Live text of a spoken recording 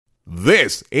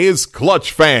This is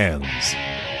Clutch Fans. From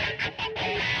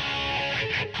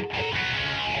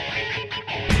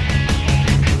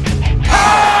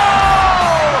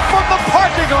the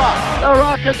parking lot. The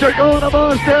Rockets are going to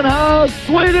Boston. How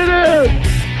sweet it is.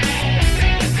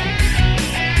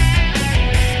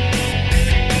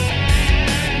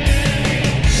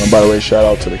 And by the way, shout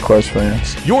out to the Clutch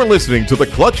Fans. You're listening to the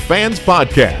Clutch Fans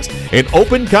Podcast, an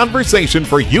open conversation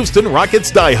for Houston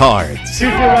Rockets diehards.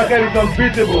 Houston Rockets is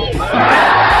unbeatable.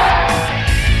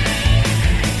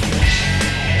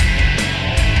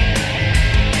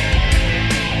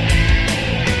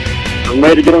 I'm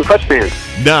ready to get on Clutch Fans.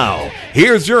 Now,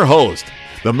 here's your host,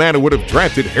 the man who would have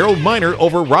drafted Harold Miner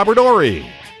over Robert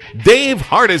Horry, Dave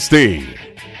Hardesty.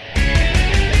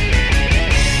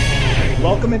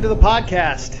 Welcome into the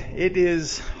podcast. It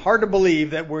is hard to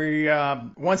believe that we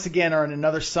once again are in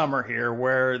another summer here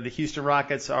where the Houston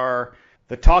Rockets are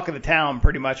the talk of the town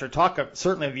pretty much, or talk of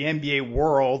certainly of the NBA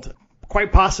world,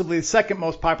 quite possibly the second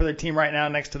most popular team right now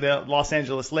next to the Los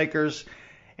Angeles Lakers.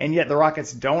 And yet the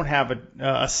Rockets don't have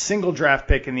a single draft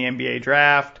pick in the NBA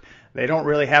draft. They don't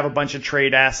really have a bunch of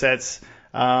trade assets.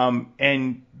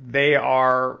 And they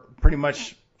are pretty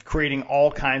much creating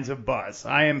all kinds of buzz.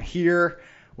 I am here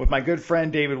with my good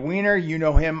friend David Weiner. You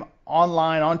know him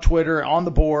online, on Twitter, on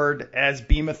the board as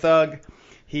Beam Thug.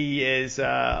 He is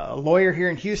a lawyer here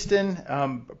in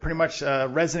Houston, pretty much a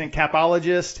resident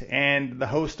capologist, and the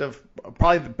host of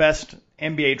probably the best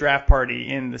NBA draft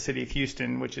party in the city of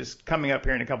Houston, which is coming up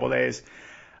here in a couple of days.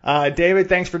 David,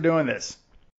 thanks for doing this.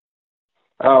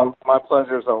 My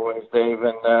pleasure as always, Dave.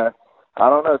 And I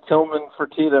don't know, Tillman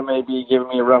Fertitta may be giving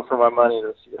me a run for my money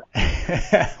this year.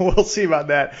 We'll see about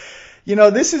that. You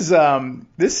know, this is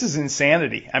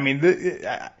insanity. I mean,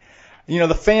 the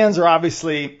fans are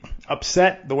obviously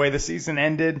upset the way the season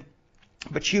ended,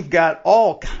 but you've got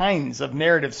all kinds of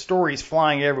narrative stories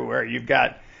flying everywhere. You've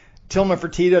got Tillman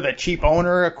Fertitta, the cheap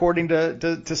owner, according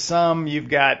to some. You've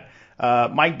got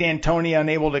Mike D'Antoni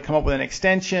unable to come up with an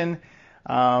extension.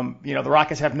 The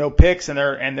Rockets have no picks, and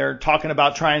they're talking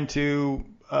about trying to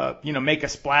make a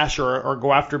splash or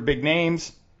go after big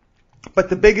names. But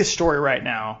the biggest story right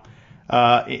now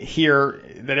here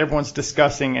that everyone's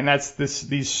discussing, and that's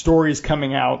these stories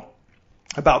coming out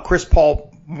about Chris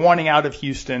Paul wanting out of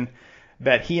Houston,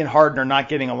 that he and Harden are not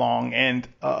getting along. And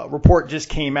a report just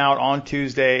came out on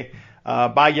Tuesday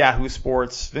by Yahoo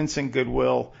Sports, Vincent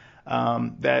Goodwill,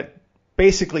 that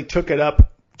basically took it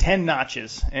up 10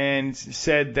 notches and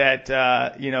said that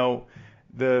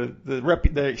the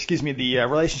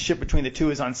relationship between the two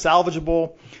is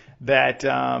unsalvageable. That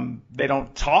they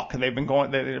don't talk. They've been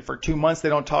going for 2 months. They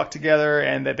don't talk together,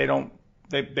 and that they don't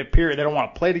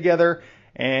want to play together.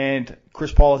 And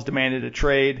Chris Paul has demanded a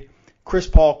trade. Chris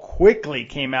Paul quickly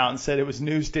came out and said it was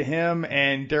news to him,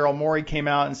 and Daryl Morey came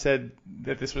out and said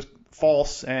that this was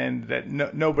false and that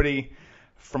nobody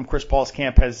from Chris Paul's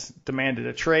camp has demanded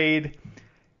a trade.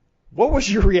 What was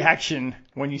your reaction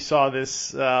when you saw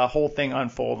this whole thing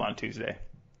unfold on Tuesday?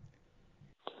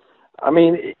 I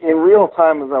mean, in real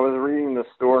time, as I was reading the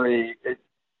story,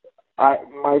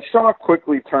 my shock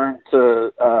quickly turned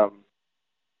to,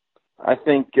 I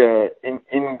think,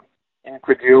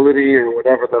 incredulity, or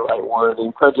whatever the right word,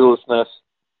 incredulousness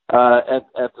at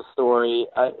the story.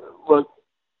 Look,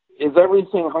 is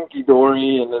everything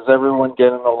hunky-dory, and is everyone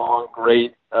getting along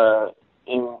great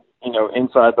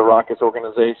inside the Rockets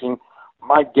organization?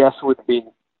 My guess would be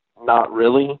not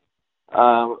really,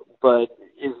 but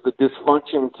is the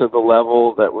dysfunction to the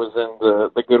level that was in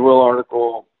the Goodwill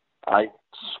article? I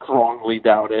strongly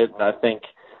doubt it, and I think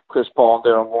Chris Paul and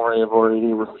Daryl Morey have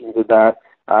already refuted that.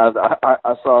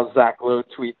 I saw Zach Lowe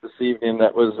tweet this evening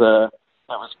that was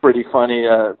pretty funny,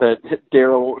 that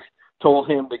Daryl told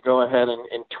him to go ahead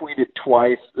and tweet it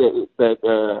twice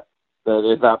that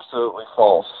is absolutely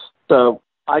false. So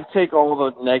I take all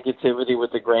the negativity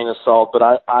with a grain of salt, but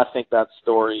I think that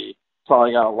story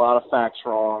probably got a lot of facts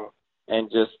wrong and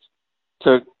just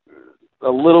took a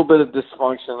little bit of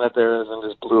dysfunction that there is and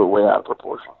just blew it way out of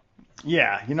proportion.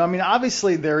 Yeah,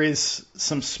 obviously there is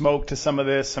some smoke to some of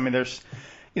this. I mean, there's,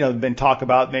 been talk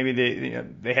about maybe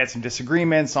they had some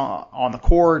disagreements on the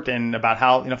court and about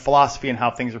how, philosophy and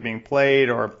how things are being played.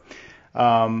 Or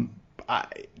to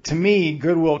me,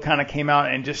 Goodwill kind of came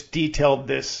out and just detailed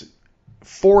this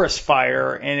forest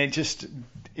fire, and it just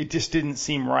didn't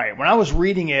seem right. When I was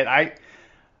reading it,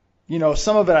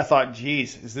 some of it I thought,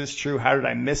 geez, is this true? How did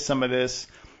I miss some of this?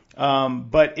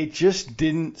 But it just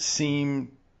didn't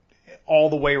seem all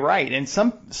the way right. And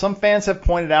some fans have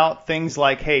pointed out things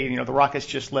like, hey, the Rockets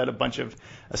just let a bunch of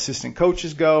assistant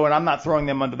coaches go, and I'm not throwing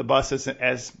them under the bus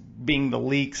as being the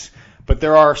leaks, But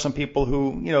there are some people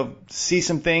who, see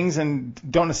some things and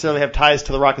don't necessarily have ties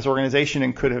to the Rockets organization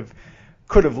and could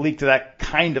have leaked that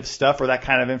kind of stuff or that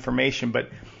kind of information. But,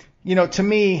 to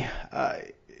me,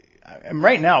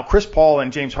 right now, Chris Paul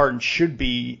and James Harden should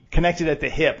be connected at the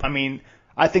hip. I mean,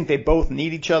 I think they both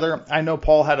need each other. I know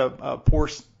Paul had a poor,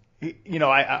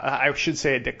 I should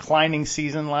say a declining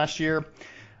season last year.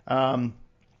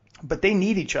 But they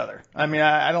need each other. I mean,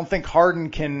 I don't think Harden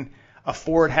can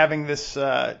afford having this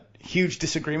huge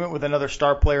disagreement with another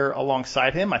star player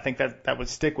alongside him. I think that would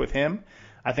stick with him.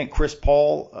 I think Chris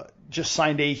Paul just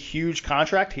signed a huge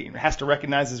contract. He has to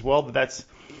recognize as well that that's,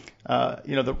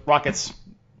 the Rockets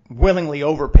willingly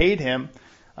overpaid him,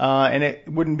 and it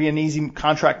wouldn't be an easy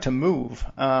contract to move.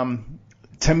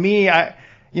 To me,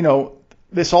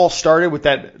 this all started with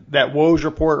that Woj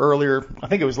report earlier. I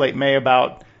think it was late May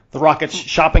about the Rockets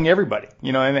shopping everybody,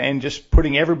 and just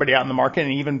putting everybody out in the market,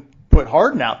 and even put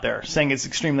Harden out there, saying it's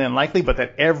extremely unlikely, but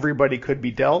that everybody could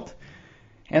be dealt.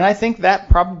 And I think that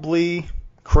probably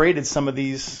created some of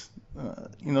these,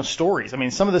 stories. I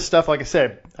mean, some of this stuff, like I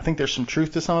said, I think there's some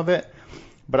truth to some of it,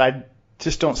 but I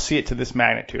just don't see it to this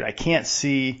magnitude. I can't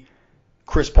see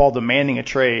Chris Paul demanding a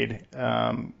trade,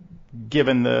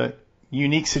 given the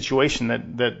unique situation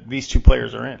that these two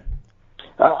players are in.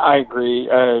 I agree.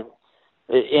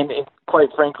 And quite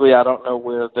frankly, I don't know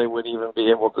where they would even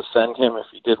be able to send him if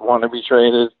he did want to be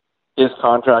traded. His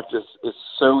contract is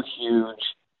so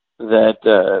huge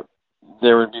that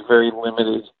there would be very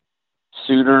limited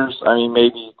suitors. I mean,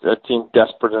 maybe a team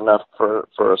desperate enough for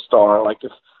a star, like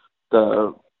if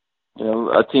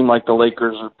a team like the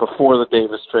Lakers before the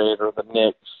Davis trade or the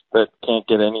Knicks that can't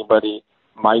get anybody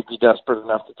might be desperate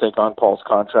enough to take on Paul's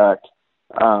contract.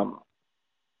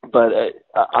 But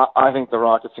I think the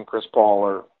Rockets and Chris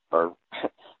Paul are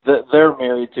they're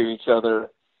married to each other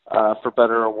for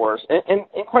better or worse. And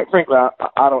quite frankly,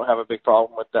 I don't have a big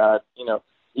problem with that.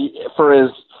 For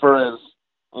as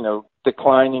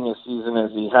declining a season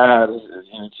as he had,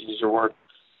 to use your word,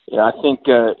 I think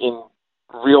in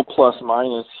real plus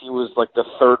minus, he was like the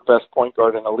third best point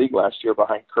guard in the league last year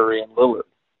behind Curry and Lillard.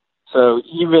 So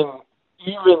even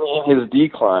in his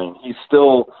decline, he's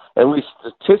still, at least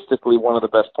statistically, one of the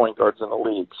best point guards in the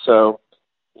league. So,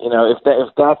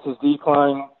 if that's his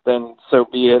decline, then so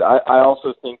be it. I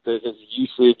also think that his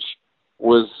usage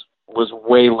was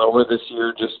way lower this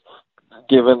year, just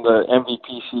given the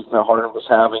MVP season that Harden was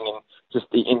having and just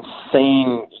the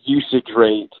insane usage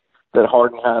rate that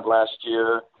Harden had last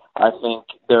year. I think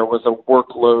there was a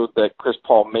workload that Chris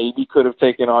Paul maybe could have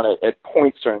taken on at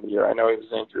points during the year. I know he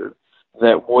was injured.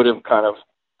 That would have kind of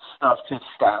stuffed his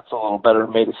stats a little better,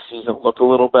 made his season look a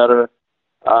little better.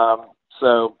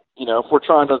 So, if we're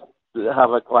trying to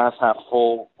have a glass half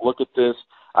full look at this,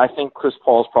 I think Chris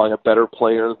Paul is probably a better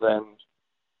player than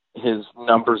his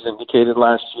numbers indicated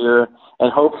last year,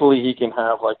 and hopefully he can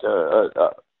have like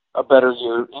a better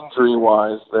year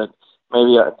injury-wise, that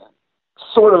maybe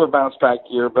sort of a bounce-back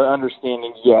year, but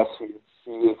understanding, yes,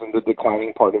 he is in the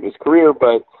declining part of his career.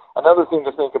 But another thing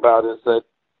to think about is that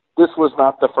this was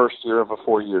not the first year of a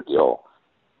 4-year deal.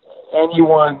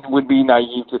 Anyone would be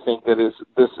naive to think that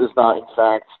this is not, in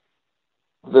fact,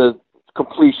 the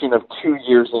completion of 2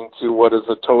 years into what is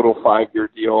a total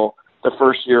 5-year deal, the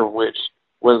first year of which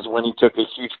was when he took a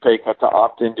huge pay cut to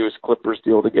opt into his Clippers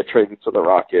deal to get traded to the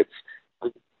Rockets.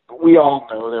 We all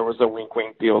know there was a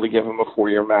wink-wink deal to give him a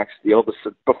 4-year max deal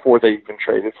before they even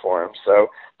traded for him. So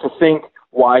to think,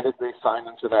 why did they sign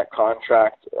him to that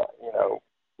contract,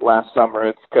 last summer,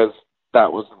 it's because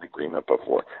that was an agreement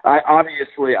before. I have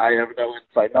no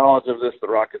inside knowledge of this. The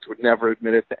Rockets would never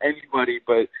admit it to anybody,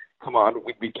 but come on,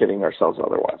 we'd be kidding ourselves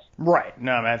otherwise. Right.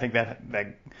 No, I mean, I think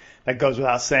that goes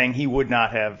without saying. He would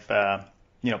not have,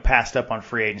 passed up on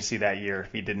free agency that year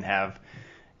if he didn't have,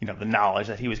 the knowledge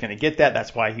that he was going to get that.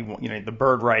 That's why the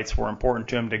bird rights were important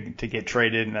to him to get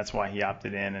traded, and that's why he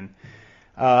opted in. And,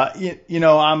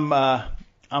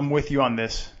 I'm with you on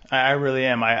this. I really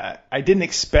am. I didn't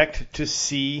expect to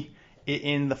see it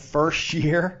in the first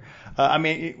year.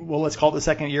 Let's call it the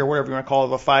second year, whatever you want to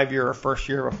call it, a 5-year or first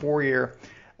year or a 4-year,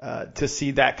 to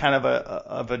see that kind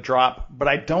of a drop. But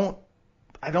I don't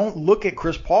look at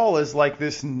Chris Paul as like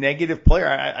this negative player.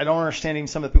 I don't understand even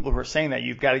some of the people who are saying that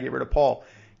you've got to get rid of Paul.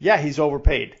 Yeah, he's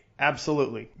overpaid.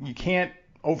 Absolutely. You can't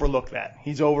overlook that.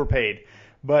 He's overpaid.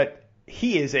 But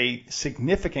he is a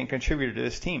significant contributor to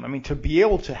this team. I mean, to be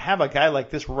able to have a guy like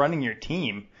this running your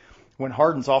team when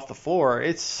Harden's off the floor,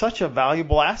 it's such a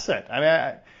valuable asset. I mean,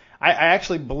 I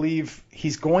actually believe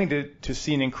he's going to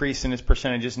see an increase in his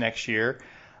percentages next year.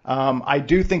 I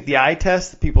do think the eye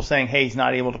test, people saying, hey, he's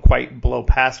not able to quite blow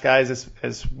past guys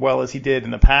as well as he did in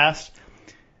the past,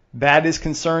 That is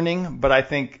concerning, but I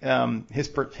think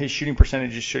his shooting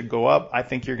percentages should go up. I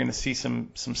think you're going to see some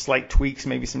slight tweaks,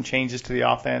 maybe some changes to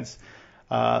the offense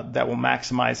that will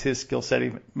maximize his skill set,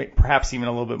 perhaps even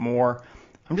a little bit more.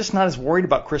 I'm just not as worried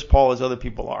about Chris Paul as other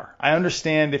people are. I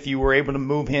understand if you were able to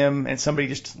move him and somebody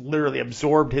just literally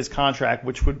absorbed his contract,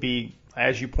 which would be,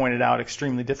 as you pointed out,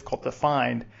 extremely difficult to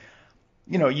find.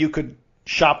 You could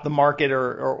shop the market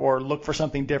or look for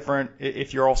something different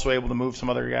if you're also able to move some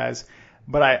other guys.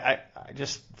 But I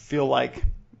just feel like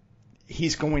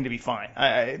he's going to be fine.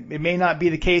 It may not be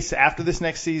the case after this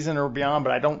next season or beyond,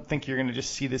 but I don't think you're going to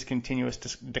just see this continuous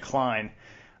decline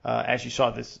as you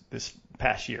saw this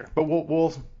past year. But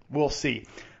we'll see.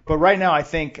 But right now, I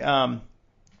think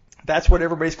that's what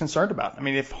everybody's concerned about. I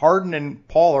mean, if Harden and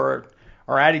Paul are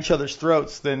at each other's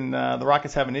throats, then the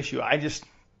Rockets have an issue. I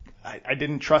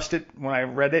didn't trust it when I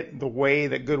read it the way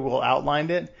that Goodwill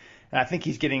outlined it. And I think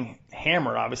he's getting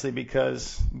hammered, obviously,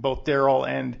 because both Daryl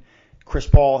and Chris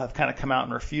Paul have kind of come out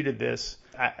and refuted this.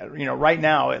 Right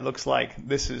now it looks like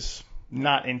this is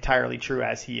not entirely true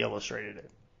as he illustrated it.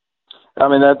 I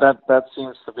mean, that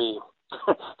seems to be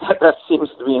that seems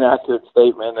to be an accurate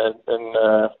statement,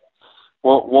 and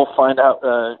we'll find out.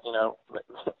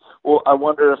 Well, I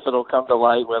wonder if it'll come to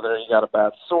light whether he got a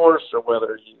bad source or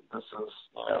whether this is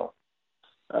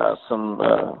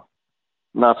some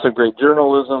not so great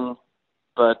journalism.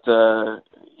 But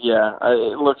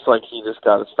it looks like he just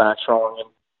got his facts wrong.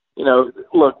 And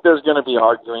look, there's going to be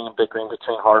arguing and bickering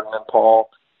between Harden and Paul.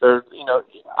 I know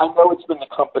it's been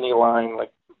the company line,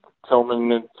 like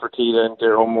Tillman and Fertitta and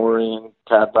Daryl Morey and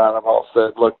Tad Brown have all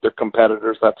said, look, they're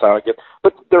competitors. That's how I get.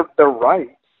 But they're right.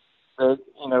 That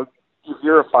if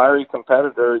you're a fiery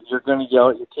competitor, you're going to yell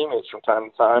at your teammates from time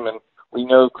to time, and we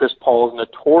know Chris Paul is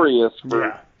notorious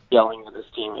for yelling at his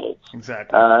teammates.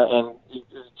 Exactly. And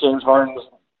James Harden's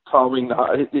probably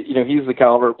not, he's the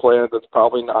caliber of player that's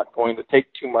probably not going to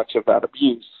take too much of that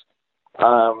abuse.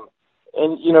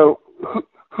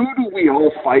 Who do we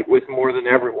all fight with more than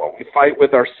everyone? We fight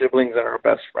with our siblings and our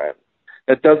best friends.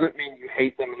 That doesn't mean you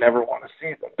hate them and never want to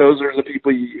see them. Those are the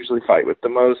people you usually fight with the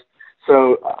most.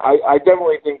 So I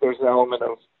definitely think there's an element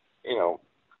of,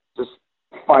 just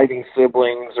fighting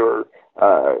siblings or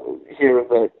here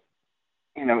that,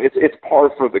 it's par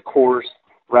for the course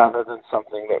rather than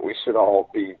something that we should all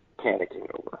be panicking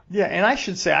over. Yeah, and I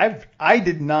should say I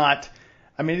did not.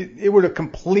 I mean, it would have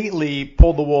completely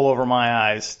pulled the wool over my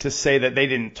eyes to say that they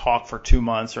didn't talk for 2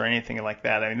 months or anything like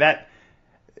that. I mean,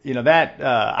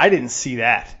 I didn't see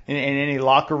that in any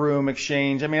locker room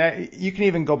exchange. I mean, you can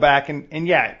even go back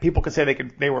and people could say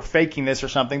they were faking this or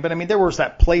something, but I mean, there was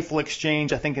that playful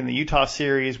exchange, I think, in the Utah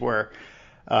series where,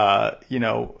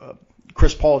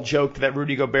 Chris Paul joked that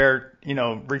Rudy Gobert,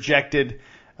 rejected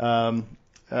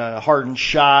Harden's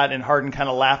shot, and Harden kind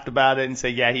of laughed about it and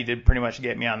said, yeah, he did pretty much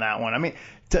get me on that one. I mean,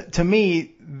 to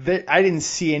me, I didn't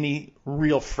see any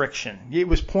real friction. It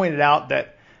was pointed out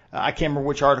that I can't remember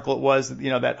which article it was,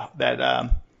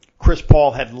 that Chris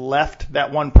Paul had left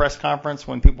that one press conference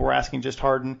when people were asking just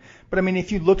Harden. But I mean,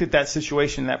 if you looked at that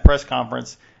situation in that press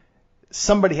conference,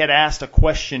 somebody had asked a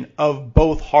question of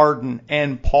both Harden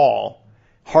and Paul.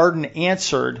 Harden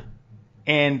answered,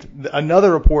 and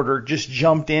another reporter just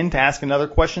jumped in to ask another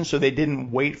question, so they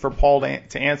didn't wait for Paul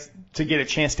to get a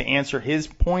chance to answer his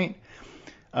point.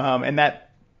 And that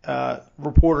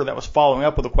reporter that was following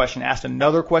up with a question asked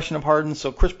another question of Harden.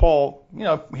 So Chris Paul,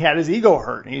 he had his ego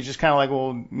hurt. He's just kind of like,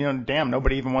 well, damn,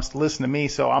 nobody even wants to listen to me,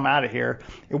 so I'm out of here.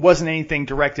 It wasn't anything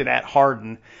directed at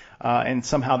Harden, and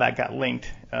somehow that got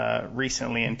linked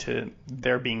recently into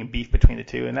there being a beef between the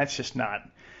two, and that's just not.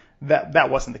 That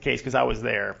wasn't the case because I was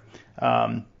there.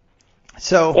 And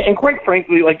quite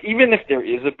frankly, like, even if there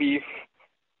is a beef,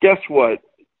 guess what?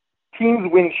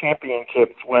 Teams win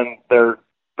championships when their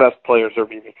best players are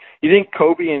beefing. You think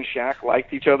Kobe and Shaq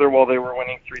liked each other while they were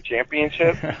winning 3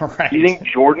 championships? Right. Do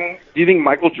you think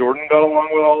Michael Jordan got along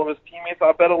with all of his teammates?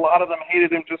 I bet a lot of them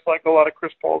hated him just like a lot of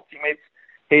Chris Paul's teammates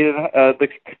hated the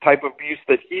type of abuse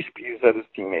that he spews at his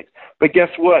teammates. But guess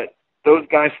what? Those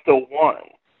guys still won.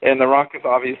 And the Rockets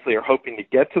obviously are hoping to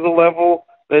get to the level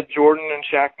that Jordan and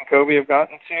Shaq and Kobe have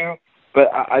gotten to.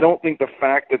 But I don't think the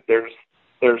fact that there's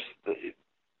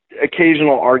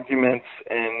occasional arguments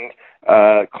and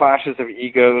clashes of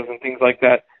egos and things like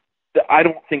that, I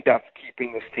don't think that's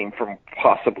keeping this team from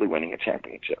possibly winning a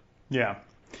championship. Yeah.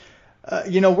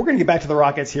 We're going to get back to the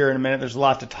Rockets here in a minute. There's a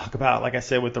lot to talk about, like I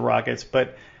said, with the Rockets.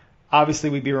 But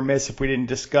obviously we'd be remiss if we didn't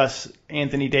discuss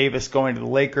Anthony Davis going to the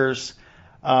Lakers.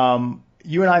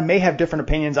 You and I may have different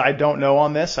opinions. I don't know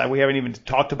on this. We haven't even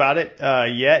talked about it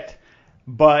yet.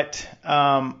 But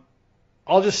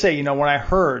I'll just say, when I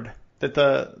heard that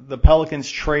the Pelicans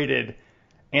traded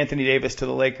Anthony Davis to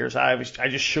the Lakers, I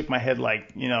just shook my head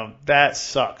like, that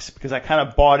sucks, because I kind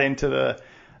of bought into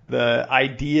the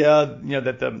idea,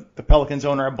 that the Pelicans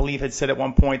owner, I believe, had said at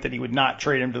one point that he would not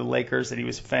trade him to the Lakers, that he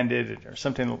was offended or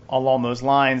something along those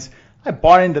lines. I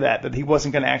bought into that he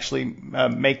wasn't going to actually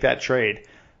make that trade.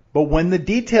 But when the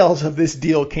details of this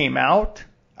deal came out,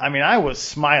 I was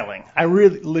smiling. I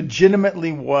really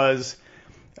legitimately was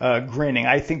grinning.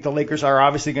 I think the Lakers are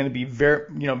obviously going to be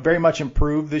very much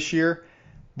improved this year.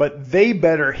 But they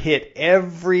better hit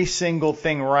every single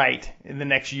thing right in the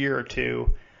next year or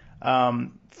two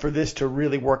for this to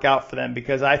really work out for them,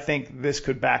 because I think this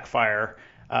could backfire.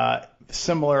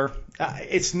 Similar,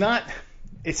 it's not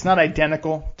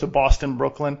identical to Boston,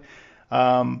 Brooklyn,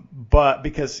 but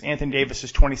because Anthony Davis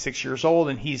is 26 years old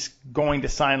and he's going to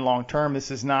sign long term,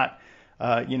 this is not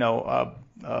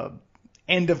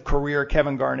end of career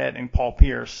Kevin Garnett and Paul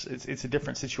Pierce. It's a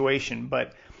different situation,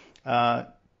 but.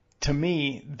 To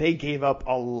me, they gave up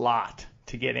a lot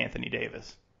to get Anthony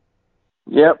Davis.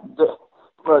 Yep,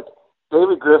 but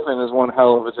David Griffin is one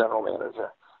hell of a general manager,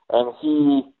 and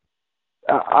you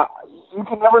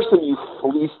can never say you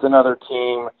fleeced another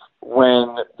team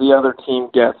when the other team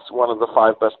gets one of the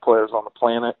 5 best players on the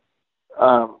planet.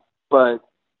 But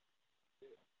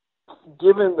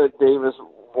given that Davis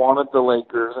wanted the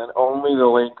Lakers and only the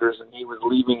Lakers, and he was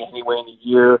leaving anyway in a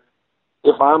year,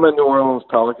 if I'm a New Orleans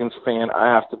Pelicans fan, I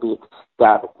have to be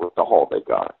ecstatic with the haul they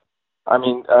got.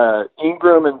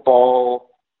 Ingram and Ball,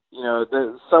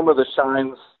 some of the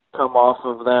shines come off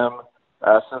of them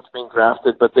since being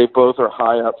drafted, but they both are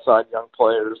high upside young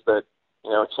players that,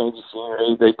 change of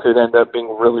scenery, they could end up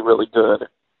being really, really good.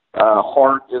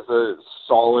 Hart is a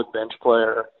solid bench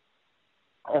player.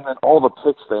 And then all the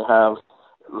picks they have.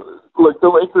 Look, the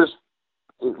Lakers,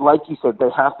 like you said,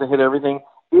 they have to hit everything.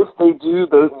 If they do,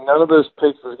 none of those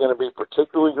picks is going to be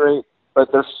particularly great,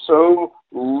 but there's so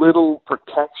little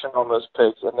protection on those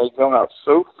picks, and they go out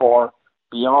so far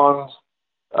beyond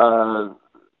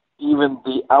even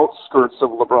the outskirts of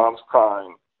LeBron's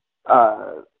prime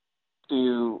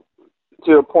to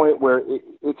a point where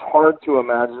it's hard to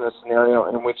imagine a scenario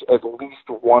in which at least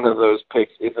one of those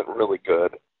picks isn't really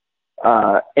good.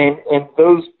 And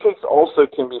those picks also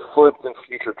can be flipped in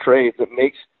future trades. It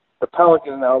makes the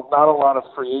Pelicans now, not a lot of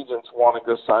free agents want to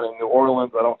go sign in New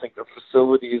Orleans. I don't think their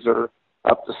facilities are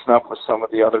up to snuff with some of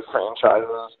the other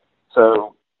franchises.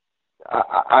 So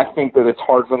I think that it's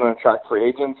hard for them to attract free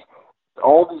agents.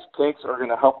 All these picks are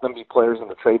going to help them be players in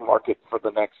the trade market for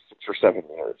the next 6 or 7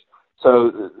 years.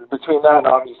 So between that and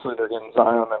obviously they're getting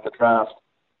Zion in the draft,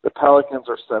 the Pelicans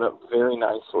are set up very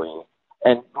nicely.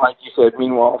 And like you said,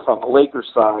 meanwhile, from the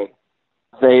Lakers side,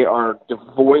 they are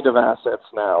devoid of assets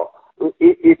now.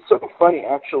 It's so funny,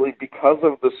 actually, because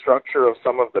of the structure of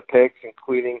some of the picks,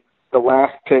 including the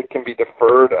last pick can be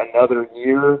deferred another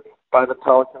year by the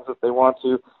Pelicans if they want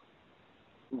to.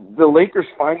 The Lakers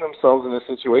find themselves in a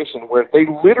situation where they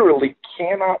literally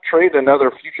cannot trade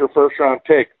another future first-round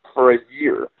pick for a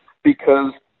year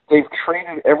because they've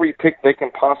traded every pick they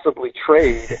can possibly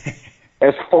trade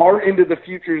as far into the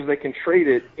future as they can trade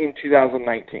it in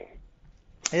 2019.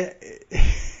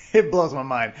 It blows my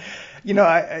mind. You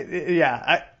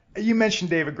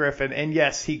mentioned David Griffin, and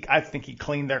yes, I think he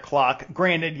cleaned their clock.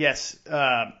 Granted, yes,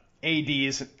 AD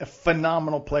is a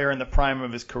phenomenal player in the prime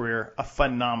of his career, a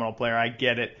phenomenal player. I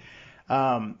get it.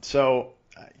 I'm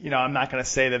not going to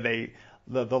say that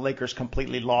the Lakers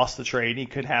completely lost the trade. He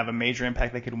could have a major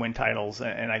impact. They could win titles,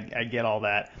 and I get all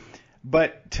that.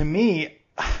 But to me,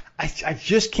 I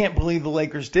just can't believe the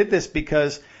Lakers did this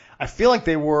because I feel like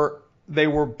they were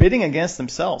bidding against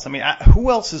themselves. I mean, who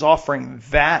else is offering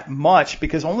that much?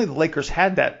 Because only the Lakers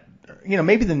had that,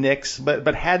 maybe the Knicks,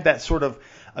 but had that sort of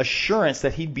assurance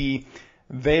that he'd be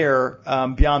there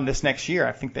beyond this next year.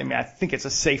 I think it's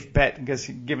a safe bet because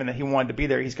given that he wanted to be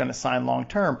there, he's going to sign long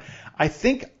term. I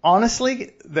think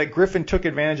honestly that Griffin took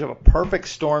advantage of a perfect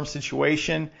storm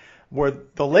situation where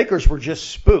the Lakers were just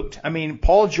spooked. I mean,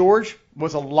 Paul George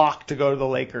was a lock to go to the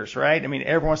Lakers, right? I mean,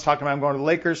 everyone's talking about him going to the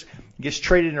Lakers. He gets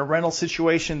traded in a rental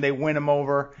situation. They win him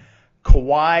over.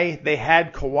 Kawhi, they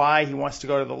had Kawhi. He wants to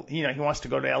go to he wants to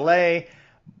go to LA.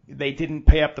 They didn't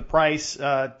pay up the price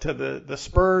to the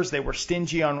Spurs. They were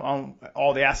stingy on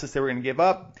all the assets they were going to give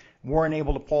up. Weren't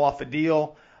able to pull off a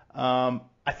deal.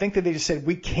 I think that they just said,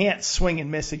 we can't swing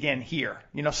and miss again here.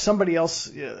 Somebody else,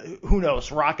 who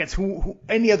knows, Rockets, who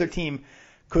any other team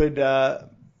could,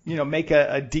 make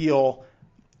a deal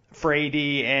for AD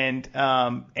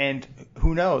and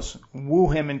who knows, woo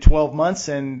him in 12 months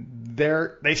and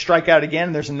they strike out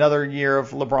again. There's another year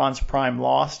of LeBron's prime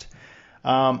lost.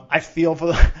 I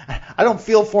don't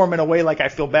feel for him in a way like I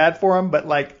feel bad for him, but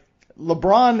like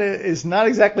LeBron is not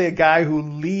exactly a guy who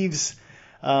leaves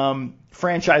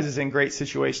franchises in great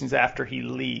situations after he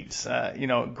leaves.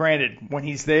 Granted, when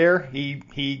he's there,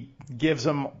 he gives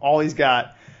them all he's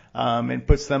got and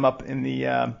puts them up in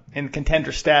the in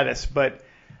contender status. But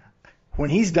when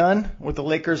he's done with the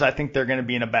Lakers, I think they're going to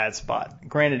be in a bad spot.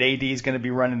 Granted, AD is going to be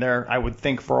running there, I would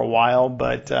think, for a while,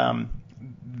 but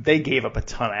they gave up a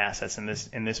ton of assets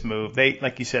in this move. They,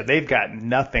 like you said, they've got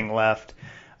nothing left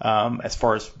as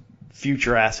far as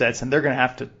future assets, and they're going to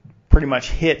have to pretty much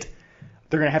hit.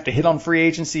 They're going to have to hit on free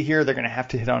agency here. They're going to have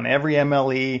to hit on every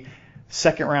MLE,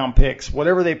 second-round picks,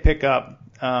 whatever they pick up.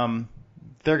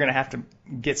 They're going to have to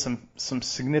get some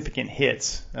significant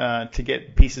hits to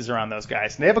get pieces around those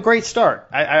guys. And they have a great start.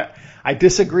 I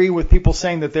disagree with people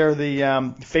saying that they're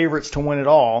the favorites to win it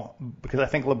all, because I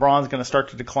think LeBron's going to start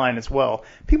to decline as well.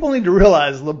 People need to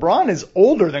realize LeBron is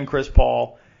older than Chris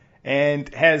Paul and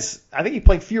I think he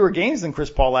played fewer games than Chris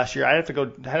Paul last year. I'd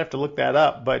have to look that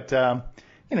up, but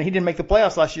he didn't make the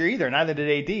playoffs last year either. Neither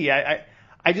did AD.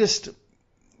 I just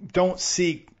don't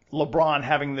see LeBron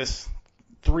having this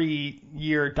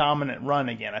 3-year dominant run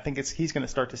again. I think he's going to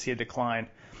start to see a decline.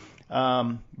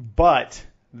 But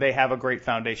they have a great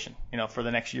foundation. For the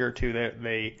next year or two,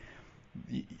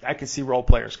 I could see role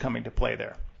players coming to play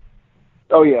there.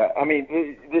 Oh yeah, I mean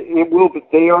it will, but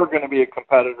they are going to be a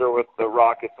competitor with the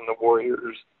Rockets and the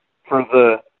Warriors for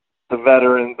the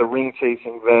veteran, the ring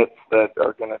chasing vets that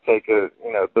are going to take the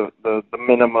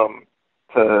minimum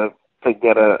to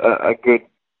get a good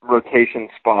rotation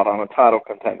spot on a title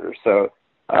contender. So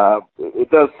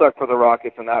it does suck for the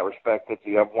Rockets in that respect that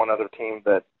you have one other team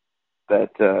that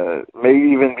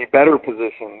may even be better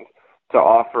positioned to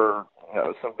offer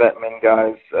some veteran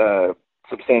guys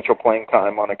substantial playing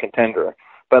time on a contender.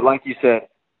 But like you said,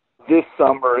 this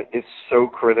summer is so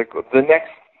critical. The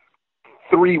next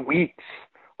 3 weeks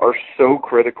are so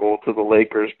critical to the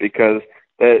Lakers because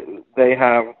they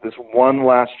have this one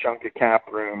last chunk of cap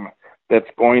room that's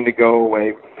going to go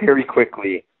away very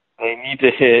quickly. They need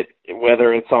to hit,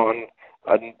 whether it's on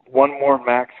one more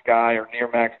max guy or near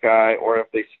max guy, or if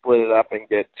they split it up and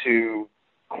get 2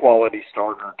 quality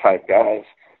starter type guys.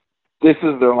 This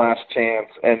is their last chance,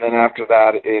 and then after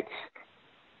that, it's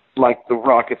like the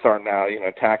Rockets are now,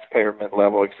 taxpayer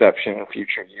mid-level exception in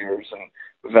future years and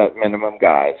vet minimum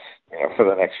guys, for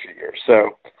the next few years.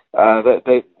 So,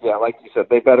 like you said,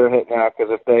 they better hit now,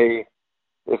 because if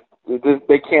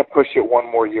they can't push it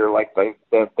one more year like they've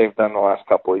done the last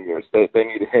couple of years. They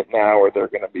need to hit now, or they're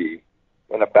going to be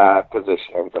in a bad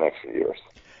position over the next few years.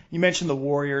 You mentioned the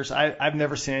Warriors. I've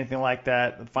never seen anything like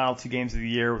that. The final 2 games of the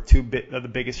year, 2 of the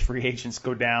biggest free agents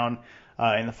go down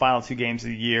in the final 2 games of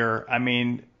the year. I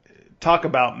mean, talk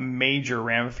about major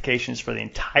ramifications for the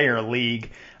entire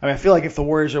league. I mean, I feel like if the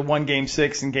Warriors had won Game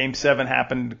 6 and Game 7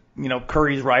 happened,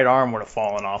 Curry's right arm would have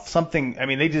fallen off.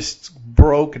 They just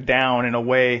broke down in a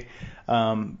way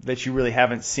that you really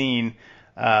haven't seen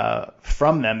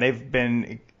from them. They've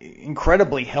been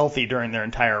incredibly healthy during their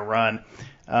entire run.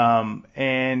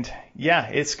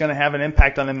 It's going to have an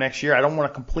impact on them next year. I don't want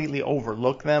to completely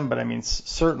overlook them, but I mean,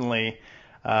 certainly,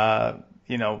 there's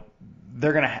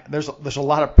a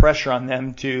lot of pressure on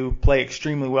them to play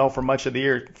extremely well for much of the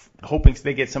year, hoping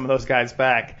they get some of those guys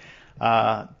back,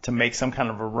 to make some kind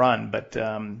of a run. But,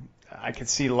 I could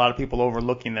see a lot of people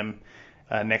overlooking them,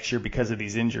 next year because of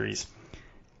these injuries.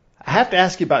 I have to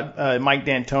ask you about, Mike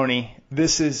D'Antoni.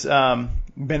 This has,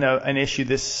 been an issue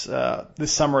this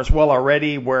summer as well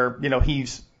already, where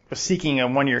he's seeking a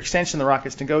 1-year extension. The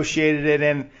Rockets negotiated it,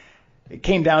 and it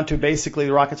came down to basically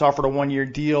the Rockets offered a 1-year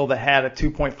deal that had a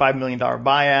 $2.5 million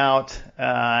buyout,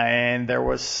 and there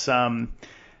was some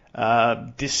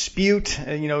dispute.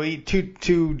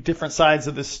 Two different sides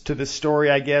of this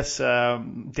story, I guess.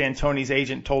 D'Antoni's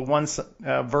agent told one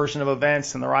version of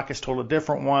events, and the Rockets told a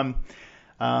different one.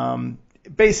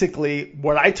 Basically,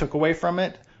 what I took away from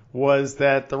it was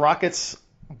that the Rockets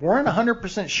weren't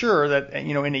 100% sure that,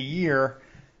 in a year,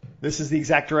 this is the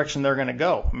exact direction they're going to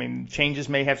go. I mean, changes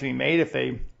may have to be made if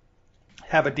they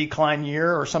have a decline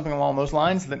year or something along those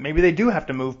lines, that maybe they do have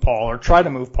to move Paul or try to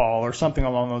move Paul or something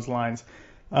along those lines.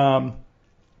 And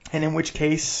in which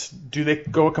case, do they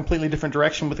go a completely different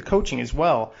direction with the coaching as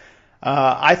well?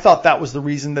 I thought that was the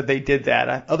reason that they did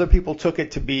that. Other people took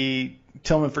it to be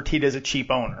Tillman Fertitta a cheap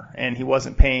owner, and he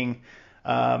wasn't paying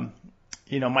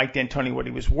Mike D'Antoni what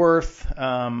he was worth.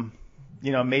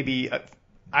 Maybe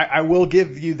I will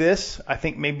give you this. I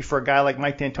think maybe for a guy like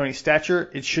Mike D'Antoni's stature,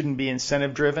 it shouldn't be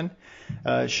incentive driven.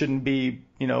 It shouldn't be,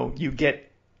 you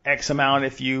get X amount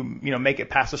if you make it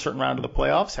past a certain round of the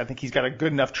playoffs. I think he's got a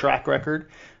good enough track record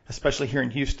especially here in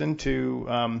Houston,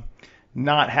 to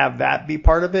not have that be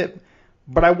part of it.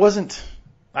 But I wasn't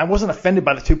offended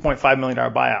by the $2.5 million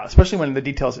buyout, especially when the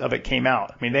details of it came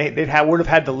out. I mean, they would have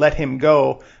had to let him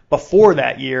go before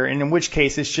that year, and in which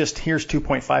case it's just, here's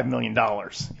 $2.5 million,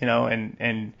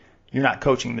 and you're not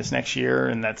coaching this next year,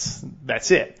 and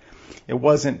that's it. It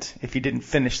wasn't, if he didn't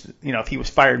finish, if he was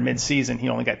fired mid-season, he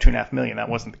only got $2.5 million. That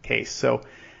wasn't the case. So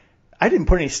I didn't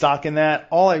put any stock in that.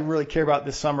 All I really care about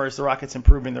this summer is the Rockets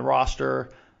improving the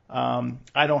roster.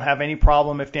 I don't have any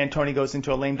problem if D'Antoni goes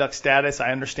into a lame duck status.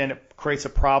 I understand it creates a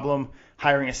problem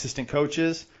hiring assistant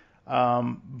coaches,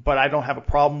 but I don't have a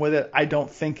problem with it. I don't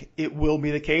think it will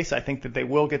be the case. I think that they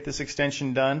will get this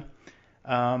extension done.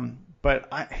 But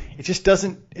it just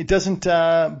doesn't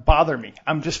bother me.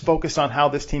 I'm just focused on how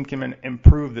this team can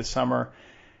improve this summer.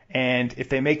 And if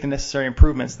they make the necessary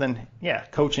improvements, then, yeah,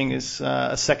 coaching is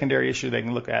a secondary issue they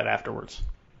can look at afterwards.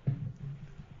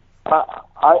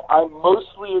 I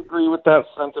mostly agree with that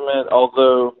sentiment,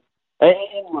 although, and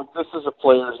look, this is a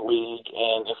players' league,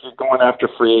 and if you're going after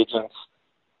free agents,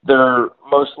 they're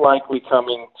most likely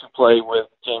coming to play with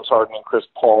James Harden and Chris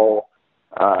Paul,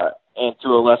 and to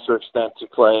a lesser extent to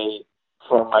play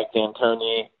for Mike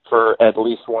D'Antoni for at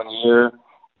least 1 year.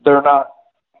 They're not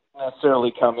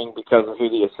necessarily coming because of who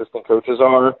the assistant coaches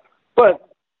are, but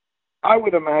I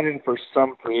would imagine for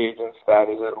some free agents that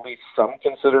is at least some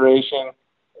consideration.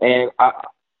 And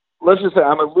let's just say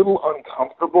I'm a little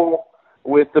uncomfortable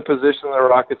with the position the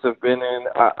Rockets have been in.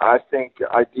 I think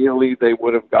ideally they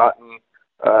would have gotten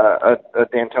a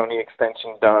D'Antoni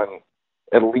extension done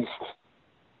at least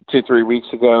 2-3 weeks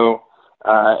ago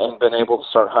and been able to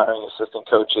start hiring assistant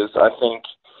coaches. I think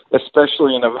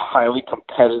especially in a highly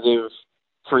competitive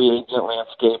free agent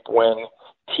landscape when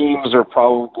teams are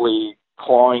probably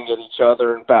clawing at each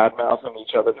other and bad-mouthing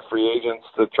each other to free agents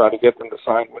to try to get them to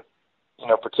sign with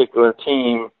particular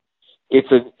team, it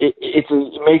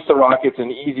makes the Rockets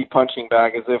an easy punching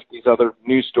bag, as if these other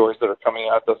news stories that are coming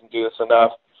out doesn't do this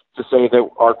enough to say that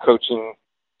our coaching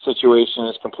situation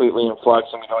is completely in flux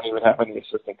and we don't even have any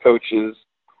assistant coaches.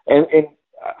 And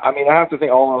I mean, I have to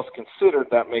think all else considered,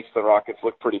 that makes the Rockets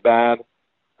look pretty bad.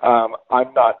 I'm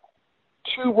not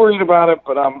too worried about it,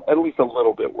 but I'm at least a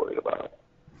little bit worried about it.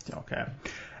 Okay.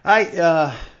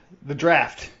 The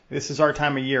draft. This is our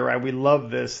time of year, right? We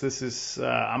love this. This is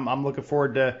I'm looking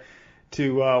forward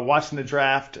to watching the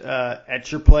draft at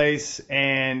your place.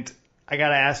 And I got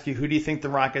to ask you, who do you think the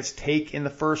Rockets take in the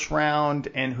first round,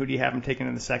 and who do you have them taking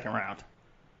in the second round?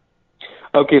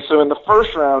 Okay, so in the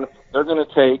first round, they're going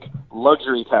to take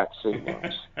luxury tax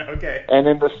savings. Okay. And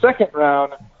in the second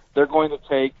round, they're going to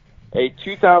take a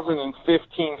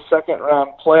 2015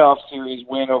 second-round playoff series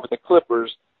win over the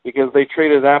Clippers because they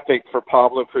traded that pick for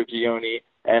Pablo Prigioni,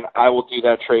 and I will do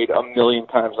that trade 1,000,000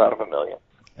 times out of 1,000,000.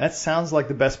 That sounds like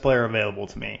the best player available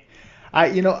to me. I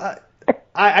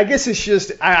guess it's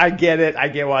just I get it. I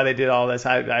get why they did all this.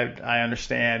 I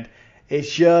understand. It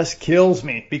just kills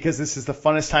me because this is the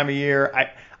funnest time of year.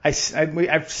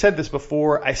 I've said this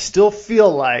before. I still feel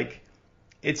like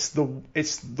it's the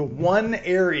one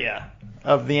area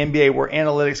of the NBA where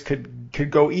analytics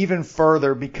could go even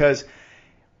further, because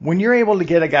when you're able to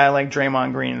get a guy like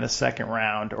Draymond Green in the second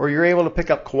round, or you're able to pick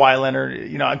up Kawhi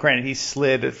Leonard, granted he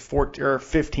slid at 14 or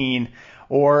 15,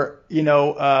 or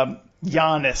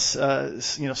Giannis,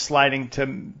 sliding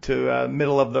to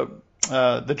middle of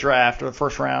the draft or the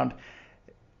first round.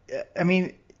 I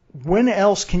mean, when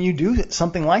else can you do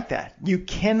something like that? You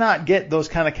cannot get those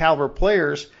kind of caliber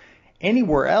players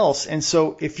anywhere else. And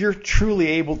so if you're truly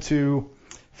able to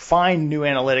find new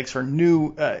analytics or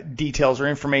new details or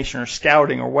information or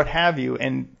scouting or what have you,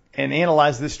 and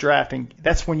analyze this draft, and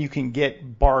that's when you can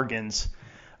get bargains.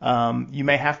 You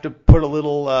may have to put a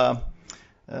little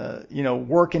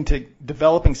work into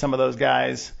developing some of those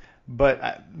guys,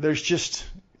 but there's just,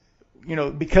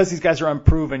 because these guys are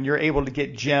unproven, you're able to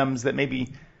get gems that maybe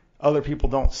other people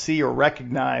don't see or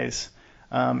recognize,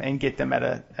 and get them at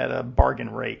a bargain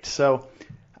rate. So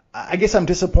I guess I'm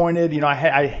disappointed.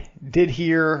 I did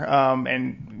hear,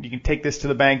 and you can take this to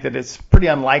the bank, that it's pretty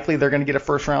unlikely they're going to get a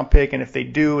first-round pick, and if they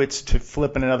do, it's to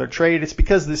flip in another trade. It's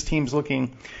because this team's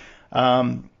looking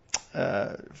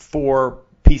for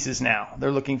pieces now.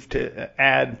 They're looking to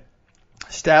add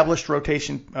established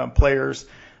rotation players.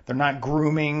 They're not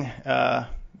grooming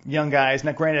young guys.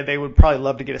 Now, granted, they would probably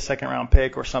love to get a second-round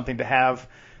pick or something to have,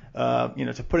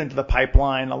 to put into the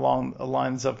pipeline along the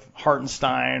lines of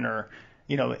Hartenstein or,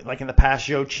 like in the past,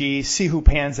 Joe Cheese, see who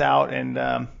pans out,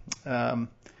 and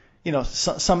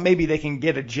some maybe they can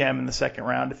get a gem in the second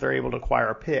round if they're able to acquire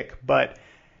a pick. But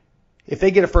if they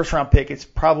get a first round pick, it's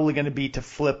probably going to be to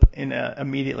flip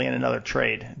immediately in another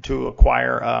trade to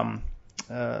acquire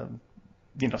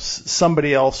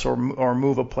somebody else or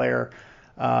move a player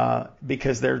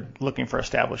because they're looking for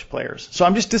established players. So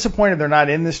I'm just disappointed they're not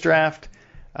in this draft.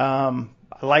 I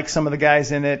like some of the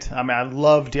guys in it. I mean, I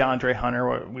love DeAndre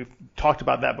Hunter. We've talked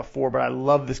about that before, but I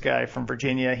love this guy from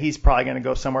Virginia. He's probably going to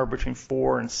go somewhere between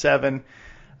 4 and 7.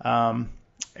 And,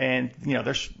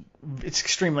 it's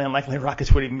extremely unlikely the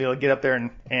Rockets would even be able to get up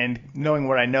there. And knowing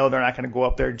what I know, they're not going to go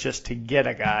up there just to get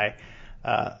a guy,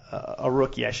 a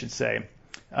rookie, I should say.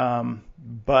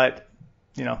 But,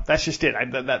 that's just it.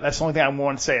 That's the only thing I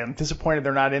want to say. I'm disappointed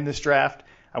they're not in this draft.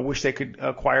 I wish they could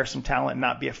acquire some talent and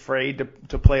not be afraid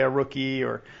to play a rookie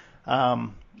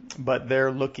but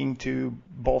they're looking to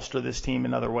bolster this team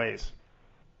in other ways.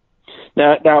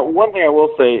 Now, one thing I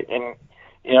will say, and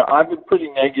I've been pretty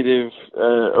negative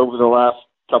over the last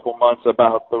couple months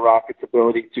about the Rockets'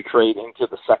 ability to trade into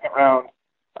the second round.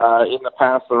 In the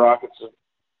past, the Rockets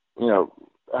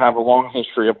have a long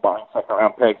history of buying second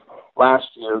round picks. Last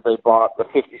year, they bought the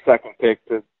 52nd pick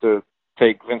to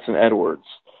take Vincent Edwards.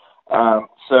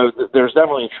 So there's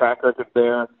definitely a track record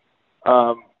there.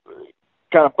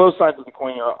 Kind of both sides of the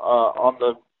coin. On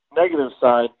the negative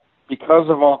side, because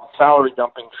of all the salary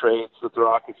dumping trades that the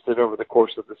Rockets did over the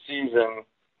course of the season,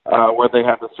 where they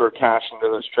had to throw cash into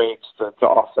those trades to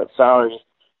offset salaries,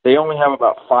 they only have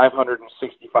about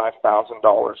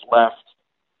 $565,000 left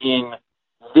in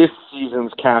this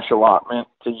season's cash allotment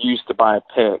to use to buy a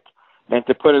pick. And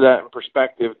to put it in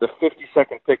perspective, the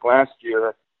 52nd pick last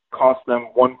year cost them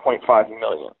 $1.5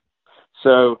 million.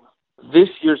 So this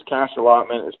year's cash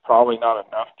allotment is probably not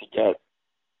enough to get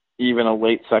even a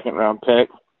late second round pick.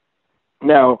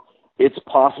 Now, it's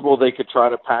possible they could try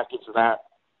to package that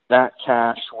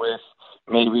cash with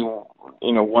maybe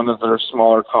one of their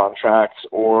smaller contracts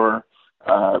or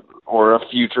a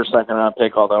future second round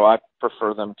pick, although I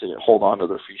prefer them to hold on to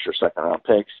their future second round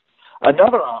picks.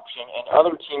 Another option, and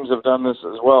other teams have done this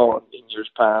as well in years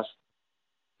past,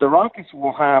 the Rockets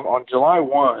will have on July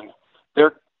 1,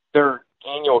 their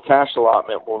annual cash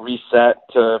allotment will reset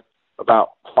to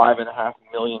about $5.5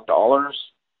 million.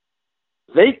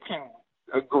 They can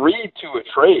agree to a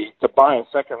trade to buy a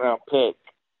second round pick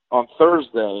on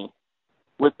Thursday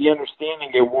with the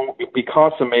understanding it won't be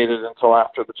consummated until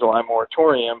after the July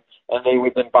moratorium, and they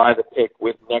would then buy the pick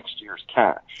with next year's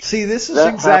cash. See, this is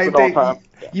exactly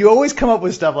you always come up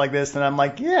with stuff like this, and I'm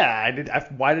like, why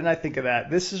didn't I think of that?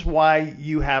 This is why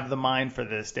you have the mind for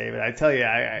this, David. I tell you,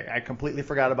 I completely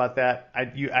forgot about that.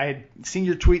 I had seen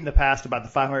your tweet in the past about the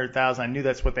 $500,000. I knew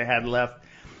that's what they had left,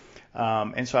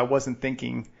 and so I wasn't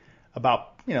thinking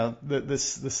about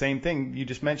the same thing you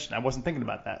just mentioned. I wasn't thinking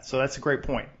about that, so that's a great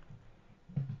point.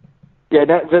 Yeah,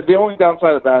 the only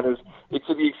downside of that is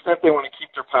to the extent they want to keep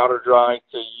their powder dry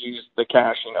to use the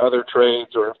cash in other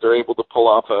trades, or if they're able to pull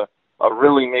off a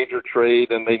really major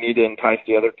trade and they need to entice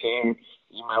the other team,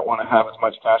 you might want to have as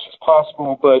much cash as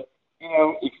possible. But,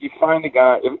 if you find a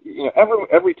guy,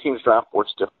 every team's draft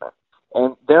board's different.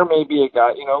 And there may be a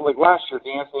guy, like last year,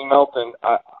 DeAnthony Melton,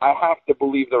 I have to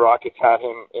believe the Rockets had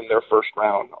him in their first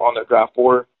round on their draft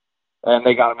board, and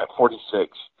they got him at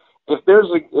 46. If there's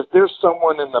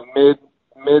someone in the mid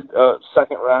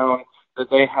second round that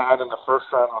they had in the first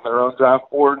round on their own draft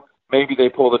board, maybe they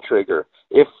pull the trigger.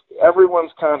 If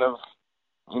everyone's kind of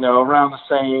around the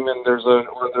same, and there's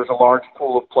a large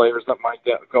pool of players that might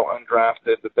go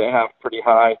undrafted that they have pretty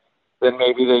high, then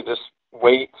maybe they just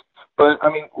wait. But I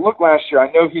mean, look last year.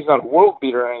 I know he's not a world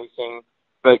beater or anything,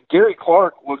 but Gary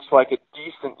Clark looks like a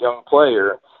decent young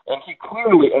player, and he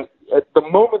clearly, at the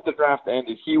moment the draft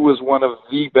ended, he was one of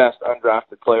the best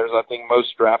undrafted players. I think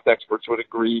most draft experts would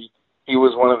agree he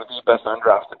was one of the best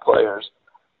undrafted players.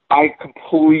 I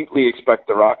completely expect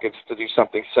the Rockets to do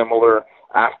something similar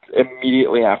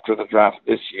immediately after the draft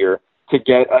this year to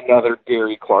get another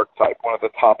Gary Clark type, one of the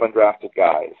top undrafted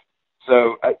guys.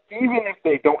 So even if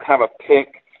they don't have a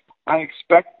pick, I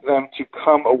expect them to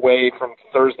come away from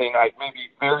Thursday night, maybe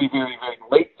very, very, very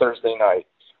late Thursday night,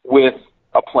 with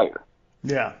a player.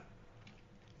 Yeah.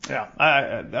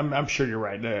 I'm sure you're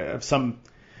right. They're going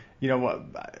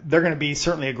to be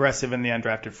certainly aggressive in the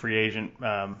undrafted free agent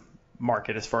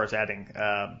market as far as adding,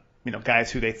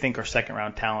 guys who they think are second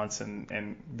round talents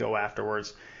and go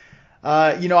afterwards.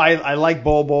 I like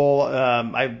Bol.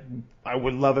 I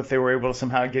would love if they were able to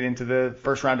somehow get into the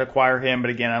first round to acquire him, but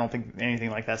again, I don't think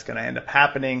anything like that's going to end up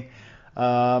happening.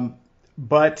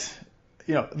 But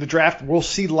the draft, we'll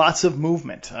see lots of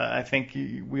movement. I think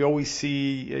we always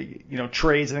see,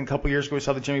 trades. I think a couple years ago we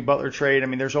saw the Jimmy Butler trade. I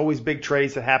mean, there's always big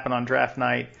trades that happen on draft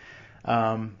night.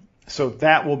 So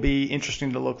that will be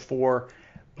interesting to look for.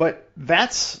 But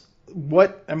that's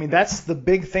the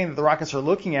big thing that the Rockets are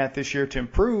looking at this year to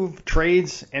improve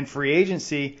trades and free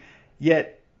agency,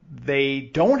 yet they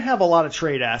don't have a lot of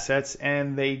trade assets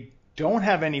and they don't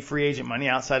have any free agent money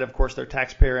outside, of course, their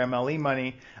taxpayer MLE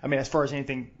money. I mean, as far as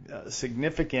anything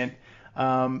significant,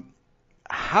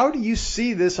 how do you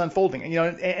see this unfolding?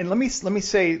 And let me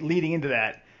say, leading into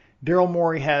that, Daryl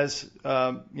Morey has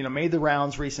made the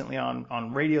rounds recently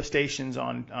on radio stations,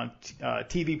 on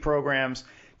TV programs,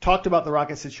 talked about the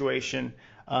Rocket situation,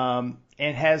 and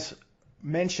has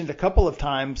mentioned a couple of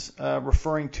times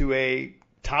referring to a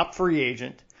top free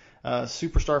agent,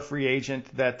 superstar free agent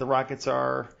that the Rockets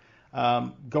are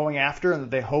going after, and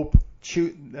that they hope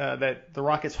that the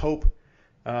Rockets hope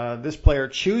this player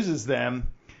chooses them.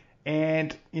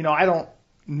 And I don't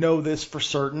know this for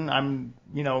certain.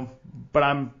 But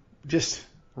I'm just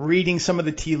reading some of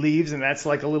the tea leaves, and that's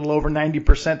like a little over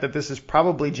 90% that this is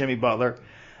probably Jimmy Butler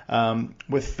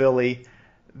with Philly.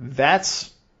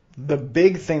 That's the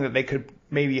big thing that they could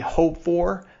maybe hope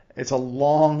for. It's a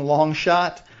long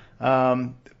shot.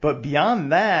 But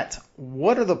beyond that,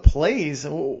 what are the plays? I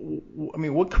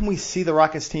mean, what can we see the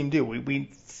Rockets team do?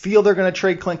 We feel they're going to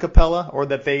trade Clint Capella, or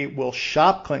that they will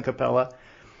shop Clint Capella,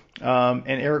 and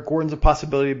Eric Gordon's a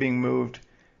possibility of being moved.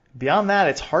 Beyond that,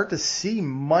 it's hard to see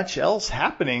much else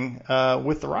happening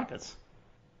with the Rockets.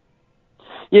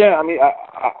 Yeah, I mean,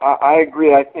 I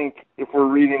agree. I think if we're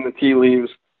reading the tea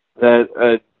leaves,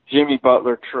 that Jimmy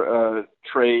Butler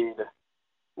trade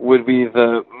would be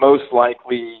the most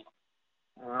likely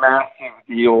massive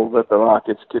deal that the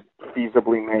Rockets could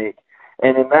feasibly make.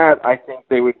 And in that, I think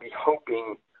they would be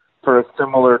hoping for a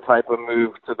similar type of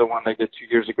move to the one they did 2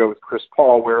 years ago with Chris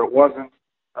Paul, where it wasn't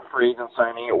a free agent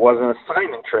signing, it wasn't a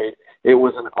sign-in trade, it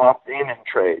was an opt-in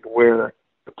trade, where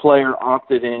the player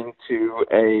opted into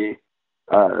a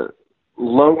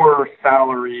lower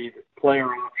salaried player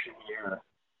option year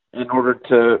in order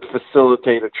to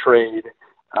facilitate a trade,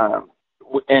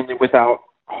 and without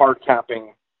hard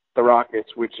capping the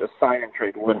Rockets, which a sign-in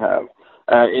trade would have.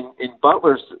 In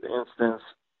Butler's instance,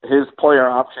 his player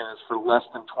option is for less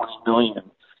than $20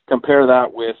 million. Compare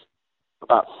that with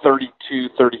about $32,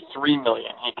 $33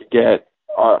 million he could get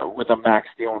with a max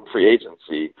deal in free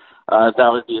agency. That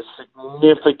would be a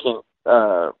significant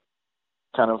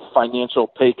kind of financial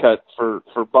pay cut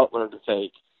for Butler to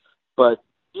take. But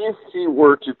if he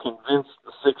were to convince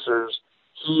the Sixers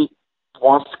he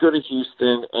wants to go to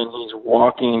Houston and he's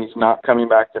walking, he's not coming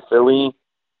back to Philly,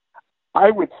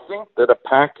 I would think that a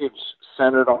package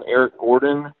centered on Eric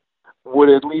Gordon would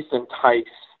at least entice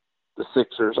the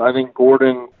Sixers. I think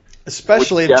Gordon,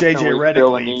 especially if J.J.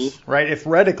 Redick leaves, right? If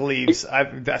Redick leaves, I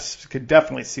could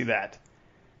definitely see that.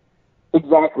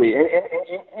 Exactly. And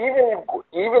even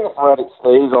if Redick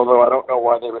stays, although I don't know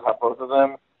why they would have both of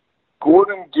them,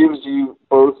 Gordon gives you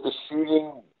both the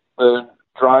shooting, the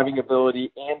driving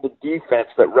ability, and the defense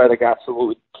that Redick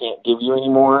absolutely can't give you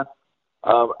anymore.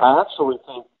 I actually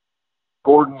think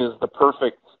Gordon is the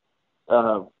perfect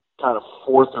kind of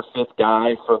fourth or fifth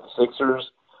guy for the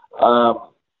Sixers.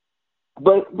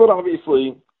 But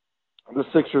obviously the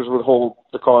Sixers would hold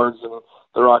the cards and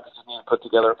the Rockets need to put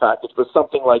together a package. But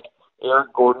something like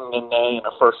Eric Gordon and Nene and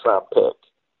a first-round pick,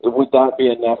 would that be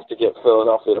enough to get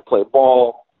Philadelphia to play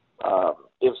ball?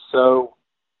 If so,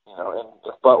 and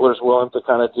if Butler's willing to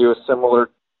kind of do a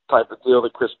similar type of deal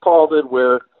that Chris Paul did,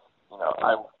 where,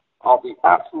 I'll be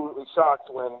absolutely shocked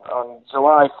when on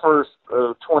July 1st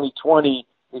of 2020,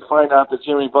 we find out that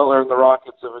Jimmy Butler and the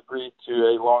Rockets have agreed to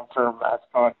a long-term max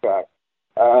contract.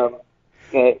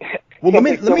 Let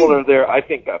me there. I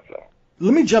think that's it.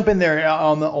 Let me jump in there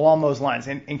along those lines,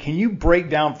 and can you break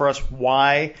down for us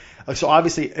why? So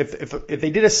obviously, if they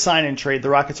did a sign-in trade, the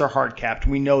Rockets are hard capped.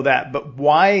 We know that, but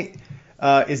why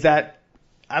is that?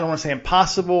 I don't want to say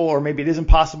impossible, or maybe it is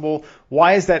impossible.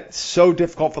 Why is that so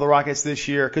difficult for the Rockets this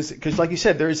year? Because like you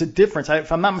said, there is a difference.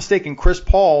 If I'm not mistaken, Chris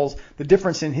Paul's, the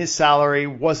difference in his salary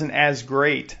wasn't as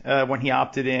great when he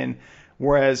opted in,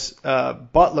 whereas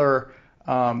Butler,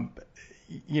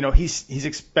 he's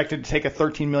expected to take a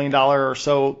 $13 million or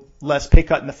so less pay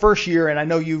cut in the first year. And I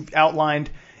know you've outlined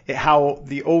how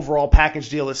the overall package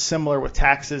deal is similar with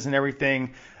taxes and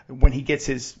everything when he gets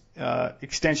his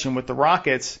extension with the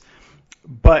Rockets.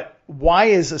 But why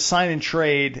is a sign and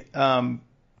trade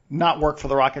not work for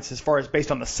the Rockets as far as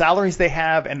based on the salaries they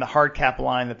have and the hard cap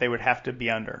line that they would have to be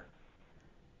under?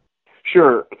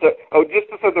 Sure. So, just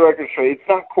to set the record straight, it's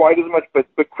not quite as much, but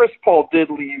Chris Paul did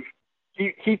leave.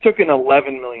 He took an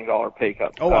 $11 million pay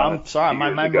cut. Oh, I'm sorry, my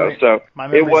memory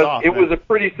it was a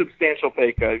pretty substantial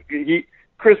pay cut.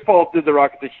 Chris Paul did the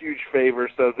Rockets a huge favor,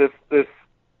 so this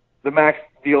the max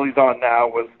deal he's on now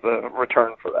was the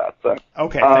return for that. So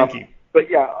okay, thank you. But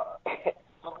yeah,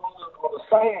 on the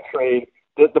signing trade,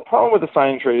 the problem with the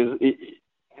signing trade is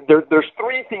there's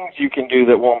three things you can do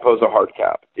that won't pose a hard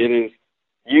cap. It is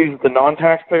use the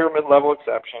non-taxpayer mid-level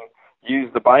exception,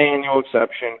 use the biannual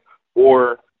exception,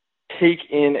 or take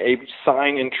in a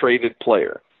sign and traded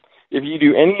player. If you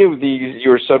do any of these,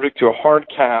 you are subject to a hard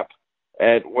cap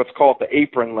at what's called the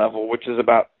apron level, which is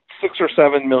about $6 or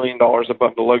 $7 million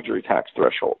above the luxury tax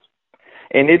threshold.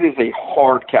 And it is a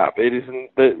hard cap. It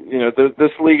isn't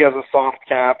this league has a soft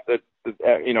cap that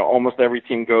almost every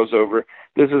team goes over.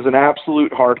 This is an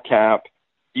absolute hard cap.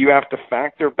 You have to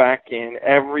factor back in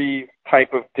every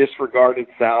type of disregarded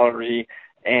salary,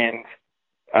 and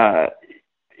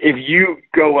if you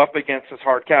go up against this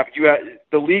hard cap,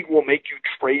 the league will make you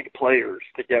trade players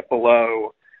to get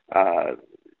below.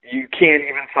 You can't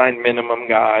even sign minimum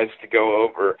guys to go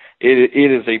over. It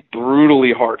is a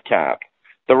brutally hard cap.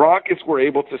 The Rockets were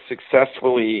able to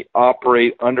successfully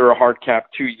operate under a hard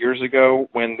cap 2 years ago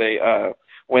when they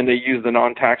used the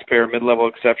non-taxpayer mid-level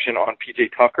exception on PJ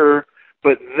Tucker.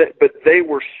 But their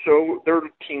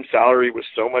team salary was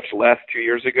so much less 2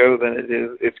 years ago than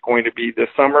it's going to be this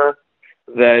summer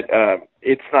that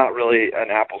it's not really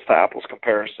an apples to apples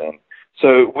comparison.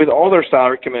 So with all their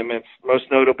salary commitments,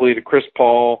 most notably to Chris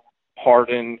Paul,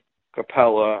 Harden,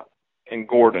 Capella, and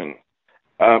Gordon,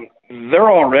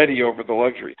 they're already over the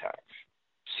luxury tax.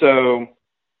 So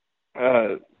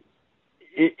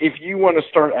if you want to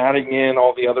start adding in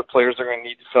all the other players that are going to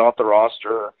need to fill out the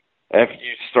roster, if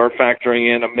you start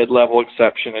factoring in a mid-level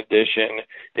exception addition,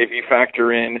 if you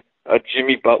factor in a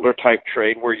Jimmy Butler type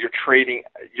trade where you're taking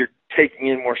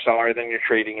in more salary than you're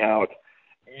trading out,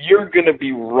 you're going to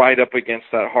be right up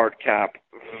against that hard cap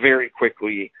very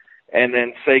quickly, and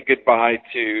then say goodbye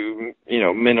to,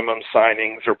 minimum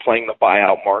signings or playing the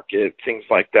buyout market, things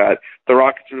like that. The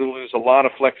Rockets will lose a lot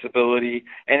of flexibility,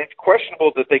 and it's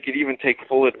questionable that they could even take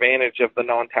full advantage of the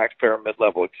non-taxpayer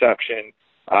mid-level exception.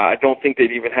 I don't think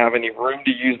they'd even have any room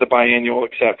to use the biannual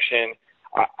exception.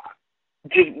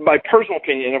 Just my personal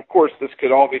opinion, and of course this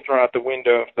could all be thrown out the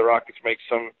window if the Rockets make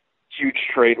some huge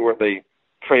trade where they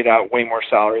trade out way more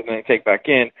salary than they take back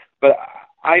in. But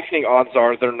I think odds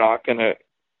are they're not going to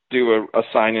do a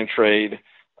sign and trade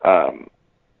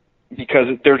because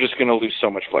they're just going to lose so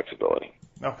much flexibility.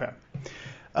 Okay.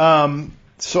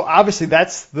 So obviously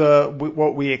that's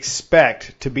what we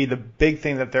expect to be the big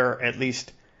thing that they're at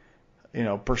least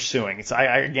pursuing.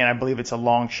 I believe it's a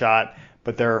long shot,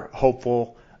 but they're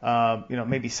hopeful.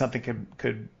 Maybe something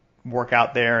could work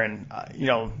out there, and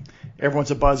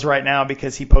everyone's abuzz right now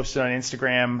because he posted on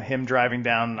Instagram him driving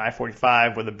down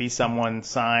I-45 with a Be Someone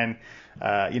sign,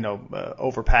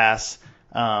 overpass.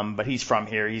 But he's from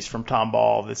here. He's from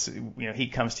Tomball. He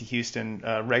comes to Houston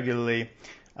regularly,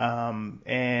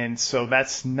 and so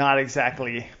that's not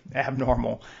exactly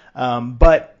abnormal.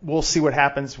 But we'll see what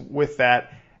happens with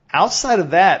that. Outside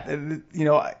of that,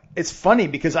 it's funny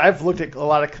because I've looked at a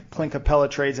lot of Clint Capella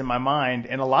trades in my mind,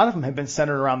 and a lot of them have been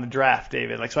centered around the draft,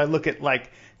 David. So I look at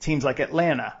teams like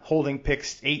Atlanta holding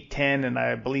picks 8, 10, and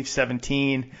I believe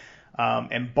 17,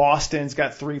 and Boston's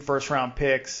got 3 first-round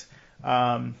picks. We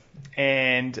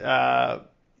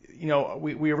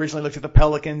originally looked at the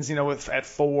Pelicans, at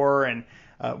 4, and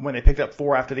when they picked up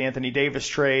 4 after the Anthony Davis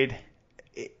trade.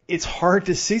 It's hard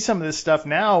to see some of this stuff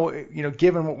now,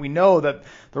 given what we know that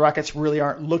the Rockets really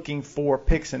aren't looking for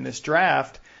picks in this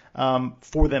draft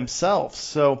for themselves.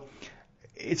 So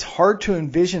it's hard to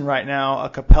envision right now a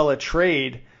Capella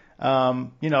trade.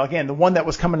 Again, the one that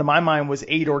was coming to my mind was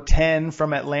 8 or 10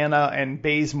 from Atlanta and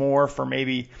Bazemore for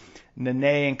maybe Nene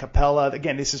and Capella.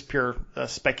 Again, this is pure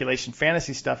speculation,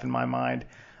 fantasy stuff in my mind.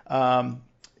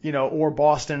 Or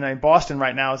Boston. Boston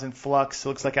right now is in flux. It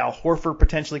looks like Al Horford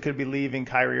potentially could be leaving.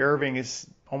 Kyrie Irving is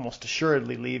almost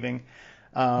assuredly leaving.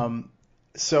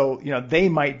 They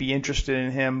might be interested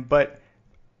in him, but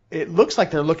it looks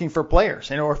like they're looking for players.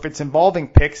 Or if it's involving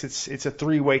picks, it's a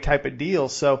 3-way type of deal.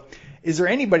 So is there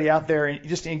anybody out there,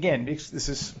 just again,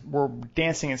 we're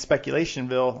dancing in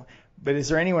speculationville, but is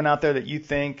there anyone out there that you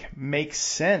think makes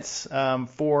sense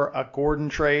for a Gordon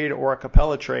trade or a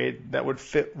Capella trade that would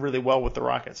fit really well with the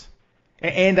Rockets?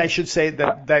 And I should say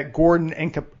that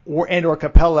Gordon or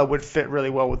Capella would fit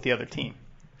really well with the other team.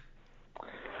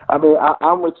 I mean,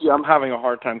 I'm with you. I'm having a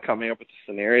hard time coming up with a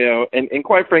scenario, and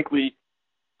quite frankly,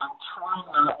 I'm trying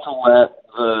not to let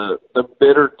the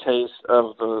bitter taste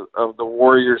of the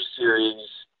Warriors series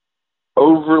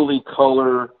overly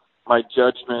color my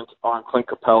judgment on Clint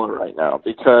Capella right now,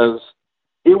 because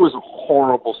it was a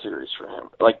horrible series for him,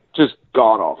 just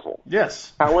god awful.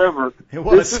 Yes. However, it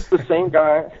was. This is the same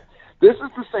guy. This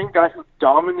is the same guy who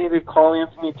dominated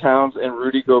Karl-Anthony Towns and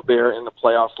Rudy Gobert in the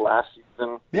playoffs last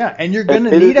season. Yeah, and you're going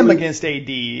to need him against AD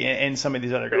and some of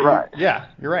these other guys. Right. Yeah,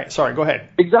 you're right. Sorry, go ahead.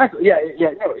 Exactly. No,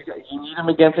 you need him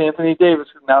against Anthony Davis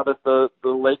now that the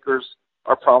Lakers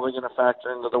are probably going to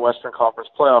factor into the Western Conference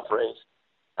playoff race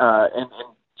and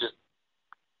just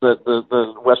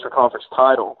the Western Conference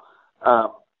title.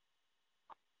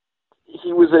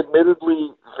 He was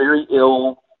admittedly very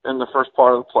ill in the first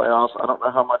part of the playoffs. I don't know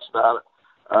how much that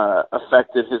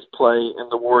affected his play in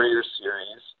the Warriors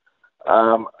series.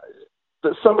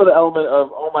 Some of the element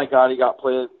of, oh my God, he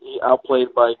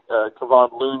outplayed by Kevon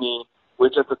Looney,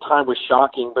 which at the time was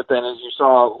shocking. But then as you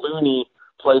saw Looney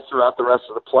play throughout the rest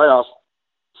of the playoffs,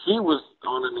 he was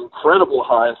on an incredible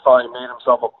high and thought he made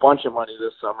himself a bunch of money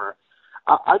this summer.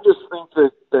 I just think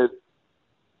that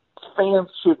fans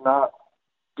should not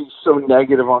be so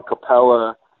negative on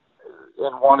Capella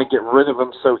and want to get rid of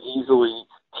him so easily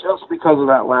just because of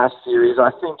that last series. I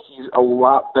think he's a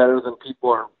lot better than people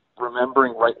are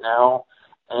remembering right now.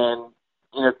 And,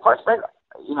 quite frankly,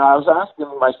 I was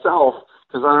asking myself,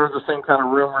 because I heard the same kind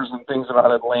of rumors and things about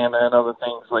Atlanta and other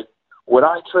things, like, would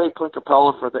I trade Clint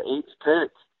Capella for the 8th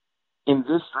pick in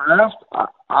this draft?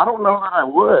 I don't know that I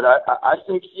would. I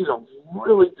think he's a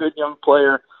really good young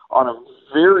player on a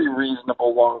very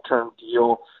reasonable long-term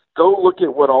deal. Go look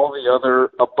at what all the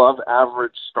other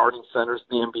above-average starting centers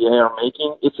in the NBA are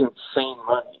making. It's insane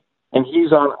money. And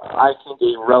he's on, I think,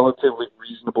 a relatively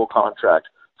reasonable contract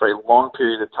for a long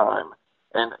period of time.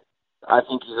 And I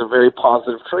think he's a very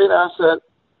positive trade asset.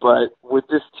 But with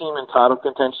this team in title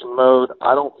contention mode,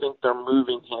 I don't think they're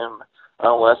moving him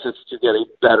unless it's to get a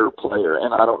better player.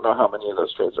 And I don't know how many of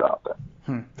those trades are out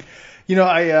there.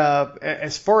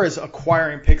 As far as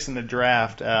acquiring picks in the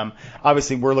draft,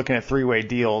 obviously we're looking at three-way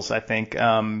deals. I think,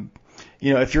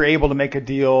 if you're able to make a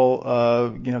deal,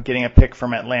 getting a pick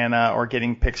from Atlanta or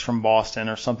getting picks from Boston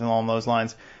or something along those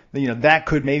lines, that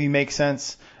could maybe make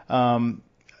sense.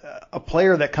 A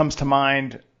player that comes to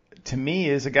mind to me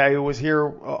is a guy who was here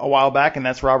a while back, and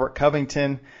that's Robert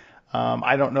Covington.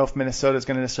 I don't know if Minnesota is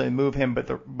going to necessarily move him, but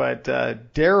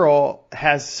Daryl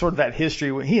has sort of that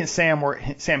history. He and Sam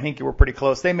Hinkie were pretty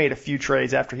close. They made a few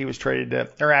trades after he was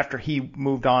after he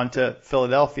moved on to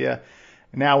Philadelphia.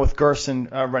 Now with Gerson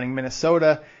running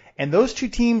Minnesota, and those two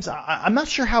teams, I'm not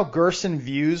sure how Gerson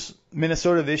views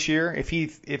Minnesota this year. If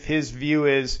his view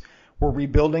is we're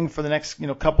rebuilding for the next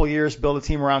couple of years, build a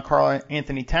team around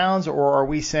Karl-Anthony Towns, or are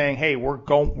we saying, hey, we're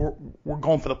going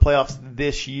for the playoffs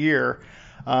this year?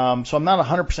 So I'm not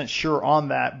 100% sure on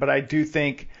that, but I do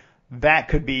think that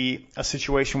could be a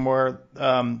situation where,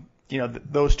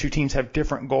 those two teams have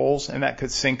different goals, and that could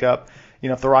sync up.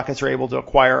 If the Rockets are able to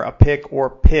acquire a pick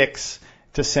or picks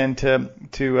to send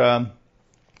to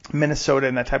Minnesota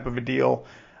in that type of a deal,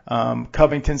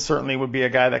 Covington certainly would be a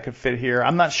guy that could fit here.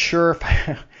 I'm not sure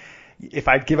if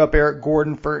I'd give up Eric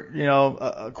Gordon for,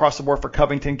 across the board for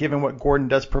Covington, given what Gordon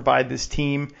does provide this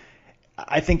team.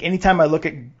 I think anytime I look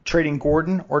at trading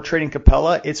Gordon or trading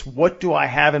Capella, it's what do I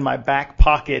have in my back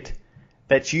pocket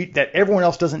that everyone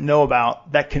else doesn't know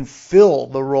about that can fill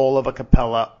the role of a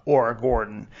Capella or a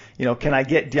Gordon. Can I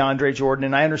get DeAndre Jordan?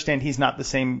 And I understand he's not the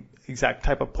same exact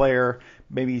type of player.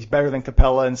 Maybe he's better than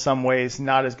Capella in some ways,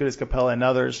 not as good as Capella in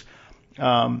others.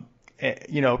 Or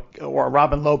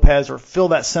Robin Lopez, or fill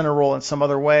that center role in some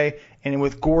other way. And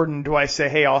with Gordon, do I say,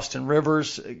 hey, Austin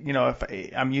Rivers,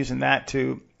 if I'm using that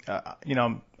to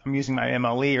I'm using my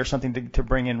MLE or something to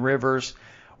bring in Rivers,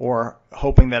 or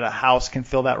hoping that a house can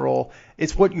fill that role.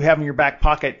 It's what you have in your back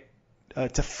pocket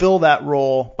to fill that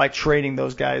role by trading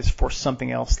those guys for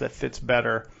something else that fits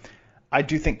better. I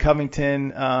do think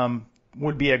Covington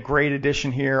would be a great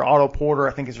addition here. Otto Porter,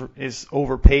 I think, is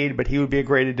overpaid, but he would be a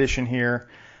great addition here.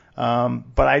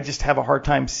 But I just have a hard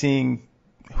time seeing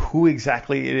who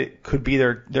exactly it could be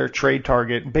their trade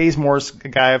target. Bazemore's a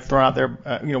guy I've thrown out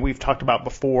there. We've talked about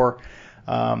before.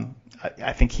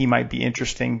 I think he might be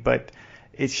interesting, but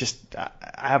it's just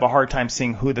I have a hard time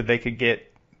seeing who that they could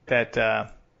get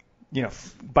that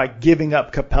by giving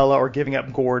up Capella or giving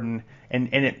up Gordon,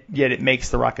 and yet it makes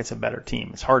the Rockets a better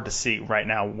team. It's hard to see right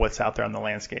now what's out there on the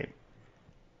landscape.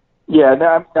 Yeah.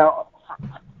 Now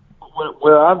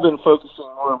where I've been focusing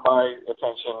more of my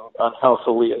attention on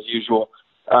healthily as usual.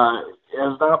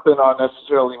 Has not been on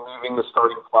necessarily moving the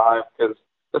starting five, because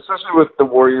especially with the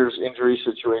Warriors' injury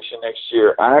situation next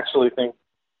year, I actually think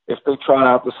if they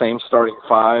try out the same starting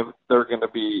five, they're going to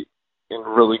be in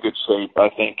really good shape. I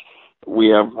think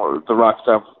the Rockets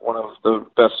have one of the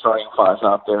best starting fives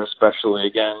out there, especially,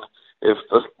 again, if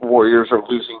the Warriors are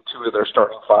losing two of their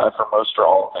starting five for most or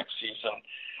all of next season.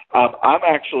 I'm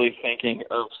actually thinking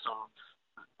of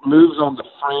some moves on the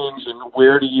fringe, and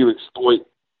where do you exploit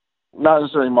not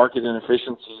necessarily market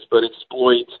inefficiencies, but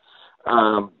exploit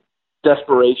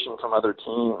desperation from other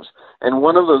teams. And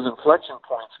one of those inflection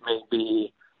points may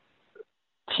be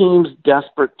teams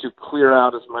desperate to clear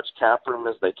out as much cap room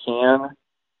as they can.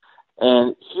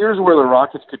 And here's where the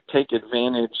Rockets could take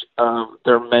advantage of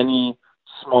their many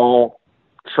small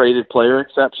traded player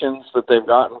exceptions that they've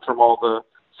gotten from all the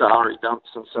salary dumps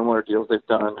and similar deals they've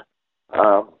done.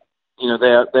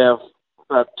 They have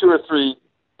about 2 or 3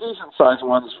 decent-sized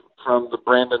ones from the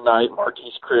Brandon Knight,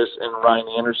 Marquise Chris, and Ryan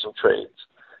Anderson trades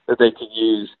that they could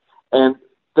use. And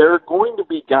there are going to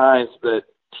be guys that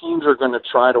teams are going to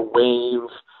try to waive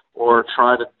or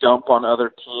try to dump on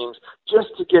other teams just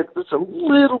to get just a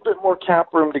little bit more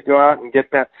cap room to go out and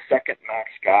get that second max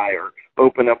guy or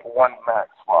open up one max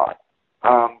slot.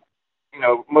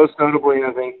 Most notably,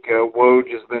 I think Woj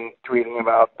has been tweeting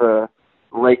about the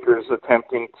Lakers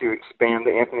attempting to expand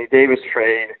the Anthony Davis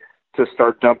trade to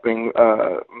start dumping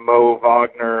Mo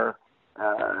Wagner,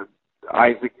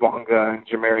 Isaac Bonga, and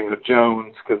Jamario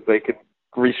Jones because they could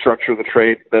restructure the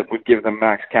trade that would give them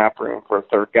max cap room for a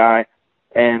third guy.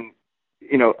 And,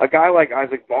 a guy like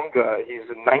Isaac Bonga, he's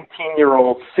a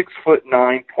 19-year-old,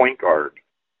 6'9" point guard.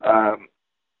 A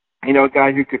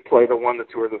guy who could play the 1, the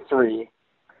 2, or the 3.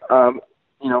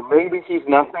 Maybe he's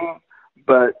nothing,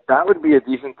 but that would be a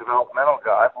decent developmental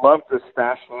guy. I'd love to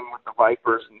stash him with the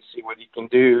Vipers and see what he can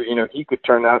do. He could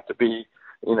turn out to be,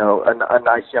 a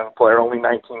nice young player, only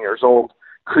 19 years old.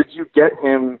 Could you get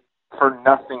him for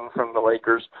nothing from the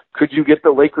Lakers? Could you get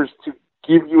the Lakers to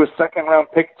give you a second-round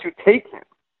pick to take him?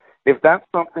 If that's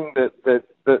something that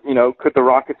could the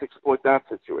Rockets exploit that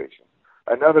situation?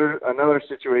 Another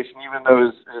situation, even though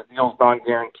his deal's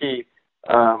non-guaranteed,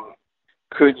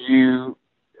 could you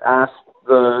ask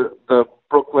the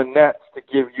Brooklyn Nets to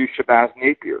give you Shabazz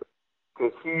Napier?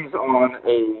 Because he's on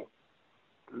a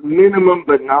minimum,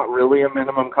 but not really a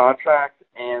minimum contract,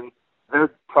 and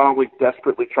they're probably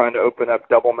desperately trying to open up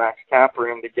double max cap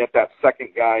room to get that second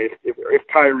guy. If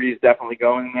Kyrie's definitely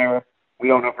going there, we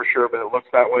don't know for sure, but it looks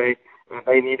that way. If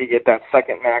they need to get that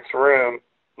second max room,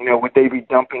 would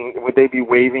they be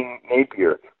waiving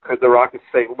Napier? Could the Rockets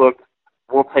say, look,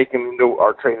 we'll take him into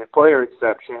our traded player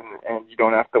exception and you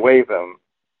don't have to waive him.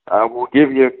 We'll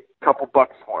give you a couple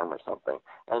bucks for him or something.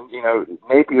 And,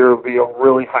 Napier will be a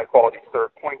really high quality third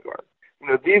point guard.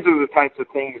 These are the types of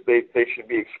things they should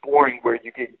be exploring where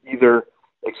you could either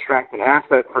extract an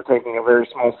asset for taking a very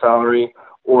small salary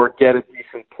or get a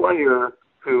decent player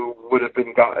who would have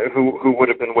been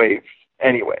waived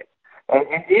anyway.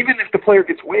 And even if the player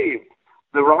gets waived,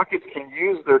 the Rockets can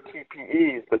use their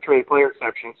TPEs, the trade player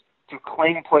exceptions, to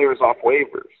claim players off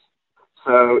waivers.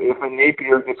 So if a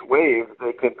Napier gets waived,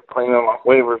 they could claim him off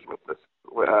waivers with the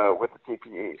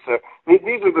TPE. So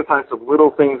these are the types of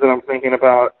little things that I'm thinking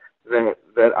about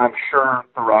that I'm sure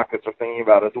the Rockets are thinking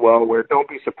about as well, where don't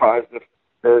be surprised if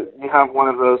you have one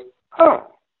of those,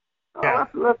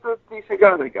 that's a decent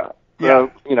guy they got. Yeah.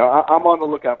 So, I'm on the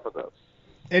lookout for those.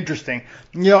 Interesting.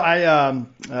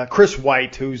 Chris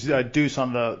White, who's Deuce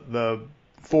on the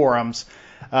forums,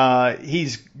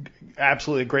 he's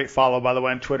absolutely a great follow, by the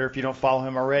way, on Twitter if you don't follow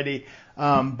him already.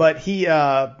 But he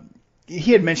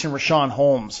had mentioned Rashawn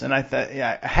Holmes, and I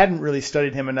hadn't really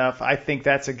studied him enough. I think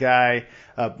that's a guy,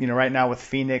 right now with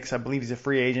Phoenix, I believe he's a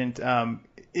free agent,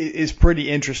 is pretty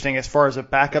interesting as far as a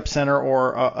backup center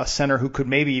or a center who could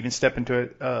maybe even step into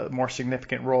a more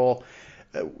significant role.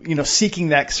 Seeking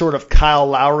that sort of Kyle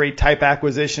Lowry type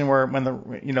acquisition where when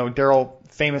Daryl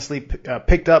famously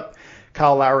picked up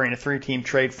Kyle Lowry in a 3-team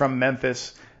trade from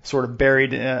Memphis, sort of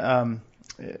buried,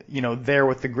 there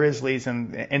with the Grizzlies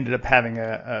and ended up having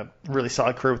a really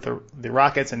solid career with the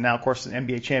Rockets and now, of course, an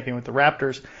NBA champion with the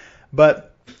Raptors.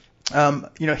 But,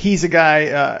 he's a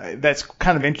guy that's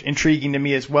kind of intriguing to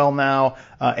me as well now.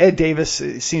 Ed Davis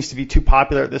seems to be too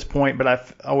popular at this point, but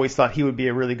I've always thought he would be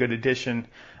a really good addition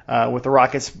with the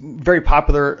Rockets. Very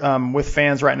popular with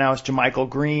fans right now is JaMychal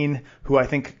Green, who I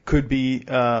think could be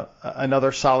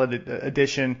another solid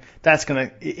addition. That's going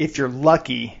to, if you're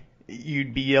lucky,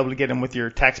 you'd be able to get him with your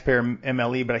taxpayer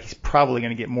MLE, but he's probably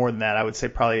going to get more than that. I would say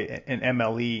probably an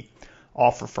MLE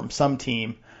offer from some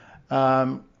team.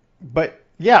 But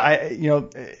yeah,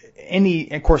 any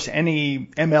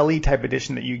MLE type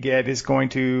addition that you get is going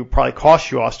to probably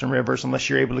cost you Austin Rivers unless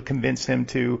you're able to convince him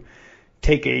to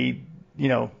take a,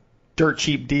 dirt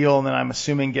cheap deal and then I'm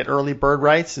assuming get early bird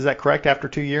rights. Is that correct after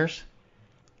 2 years?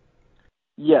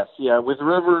 Yes. Yeah. With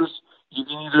Rivers, you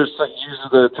can either use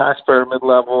the taxpayer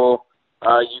mid-level.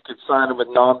 You could sign him with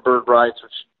non-bird rights,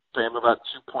 which pay him about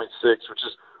 2.6, which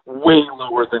is way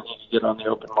lower than he could get on the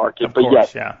open market. Of but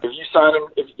course, yes, if you sign him,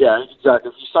 if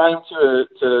you sign him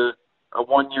to a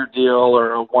 1-year deal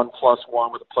or a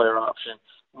 1+1 with a player option,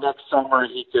 next summer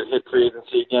he could hit free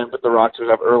agency again, but the Rocks would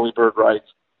have early bird rights,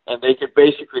 and they could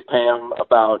basically pay him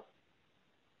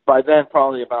by then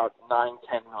probably about $9-10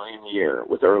 million a year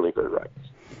with early bird rights.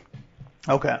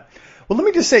 Okay. Well, let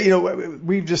me just say,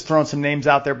 we've just thrown some names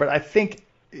out there, but I think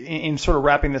in sort of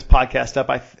wrapping this podcast up,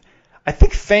 I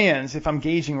think fans, if I'm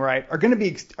gauging right, are going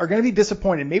to be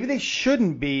disappointed. Maybe they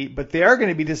shouldn't be, but they are going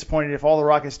to be disappointed if all the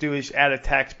Rockets do is add a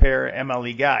taxpayer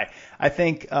MLE guy. I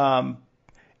think,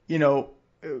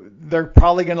 they're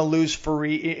probably going to lose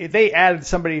Fareed. If they added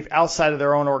somebody outside of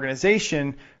their own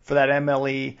organization for that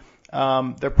MLE,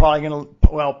 they're probably going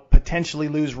to, potentially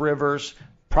lose Rivers,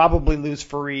 probably lose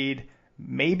Fareed,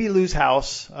 maybe lose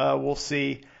House. We'll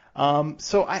see.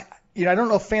 So I don't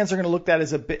know if fans are going to look at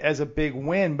that as a big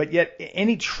win, but yet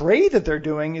any trade that they're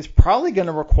doing is probably going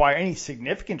to require, any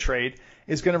significant trade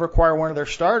is going to require one of their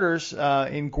starters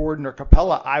in Gordon or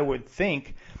Capella, I would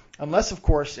think. Unless, of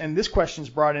course, and this question is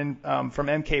brought in from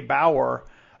MK Bauer,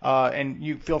 and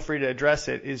you feel free to address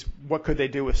it, is what could they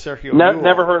do with Sergio Llull?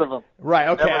 Never heard of him. Right,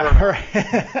 okay. All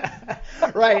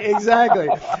right. Right, exactly.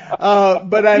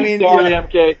 But I mean, sorry,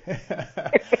 MK.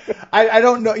 I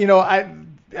don't know, I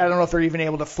don't know if they're even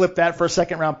able to flip that for a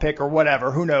second-round pick or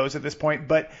whatever. Who knows at this point?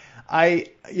 But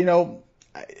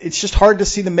it's just hard to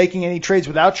see them making any trades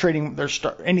without trading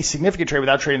any significant trade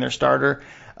without trading their starter,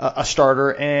 a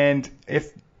starter. And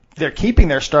if they're keeping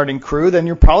their starting crew, then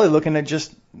you're probably looking at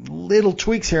just little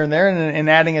tweaks here and there and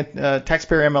adding a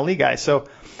taxpayer MLE guy. So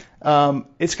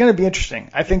it's going to be interesting.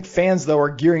 I think fans, though, are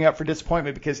gearing up for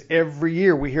disappointment because every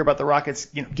year we hear about the Rockets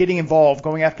getting involved,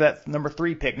 going after that number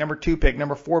 3 pick, number 2 pick,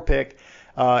 number 4 pick,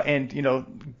 and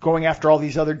going after all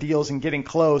these other deals and getting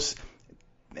close.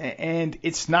 And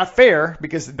it's not fair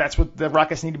because that's what the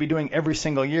Rockets need to be doing every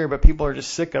single year, but people are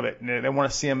just sick of it. They want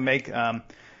to see them make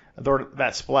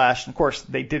that splash. And of course,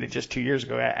 they did it just 2 years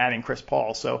ago, adding Chris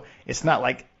Paul. So it's not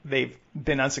like they've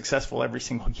been unsuccessful every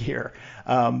single year.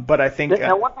 But I think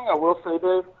now, one thing I will say,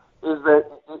 Dave, is that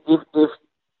if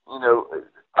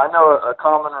I know a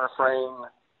common refrain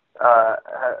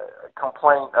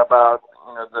complaint about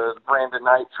the Brandon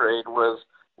Knight trade was,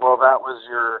 well, that was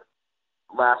your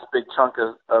last big chunk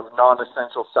of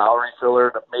non-essential salary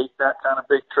filler to make that kind of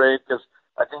big trade, because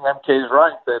I think MK is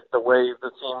right that the way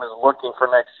the team is looking for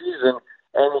next season,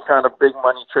 any kind of big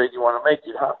money trade you want to make,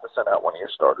 you have to send out one of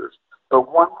your starters. But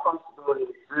one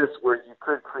possibility exists where you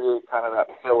could create kind of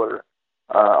that filler,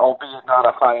 albeit not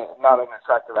an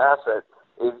attractive asset,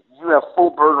 is you have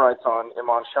full bird rights on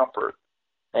Iman Shumpert.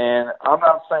 And I'm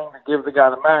not saying to give the guy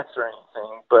the max or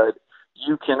anything, but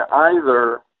you can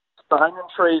either sign and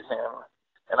trade him,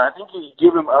 and I think you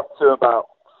give him up to about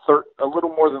a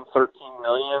little more than $13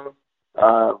 million.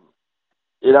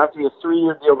 It'd have to be a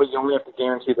 3-year deal, but you only have to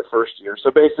guarantee the first year.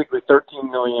 So basically $13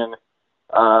 million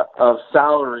of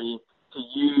salary to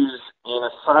use in a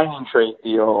sign-and trade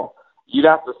deal. You'd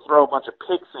have to throw a bunch of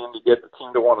picks in to get the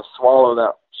team to want to swallow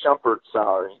that Shumpert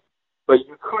salary. But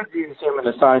you could use him in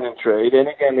a sign-and trade, and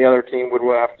again, the other team would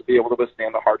have to be able to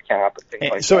withstand the hard cap and things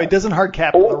like that. So it doesn't hard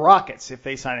cap the Rockets if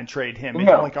they sign and trade him.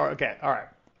 No. Okay, all right.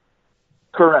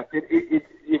 Correct.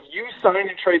 If you sign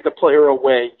and trade the player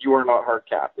away, you are not hard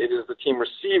capped. It is the team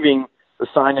receiving the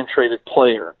sign and traded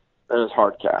player that is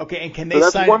hard capped. Okay, and can they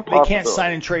sign? They can't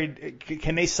sign and trade.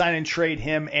 Can they sign and trade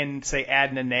him and say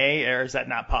add Nene, or is that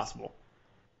not possible?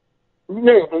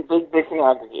 No, they can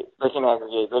aggregate. They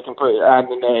can put add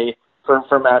Nene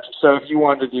for matches. So if you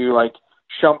wanted to do like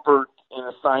Shumpert in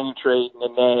a sign and trade,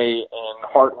 Nene and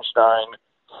Hartenstein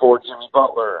for Jimmy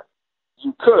Butler,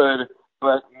 you could.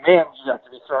 But, man, you have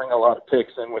to be throwing a lot of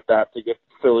picks in with that to get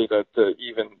Philly to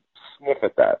even sniff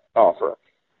at that offer.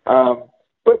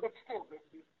 But still,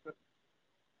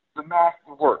 the math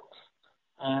works.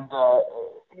 And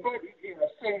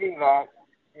saying that,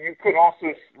 you could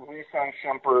also re-sign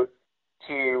Shumpert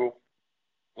to,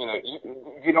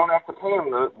 you don't have to pay him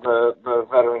the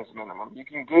veterans minimum. You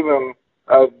can give him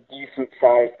a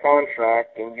decent-sized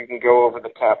contract, and you can go over the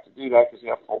cap to do that because you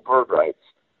have full bird rights.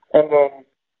 And then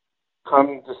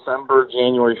come December,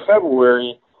 January,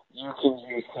 February, you can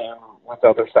use him with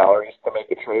other salaries to make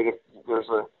a trade. If there's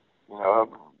a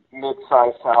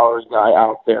mid-sized salary guy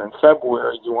out there in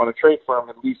February, you want to trade for him,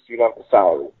 at least you'd have the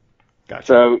salary. Gotcha.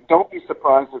 So don't be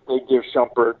surprised if they give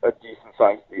Shumpert a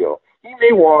decent-sized deal. He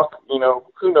may walk,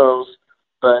 who knows,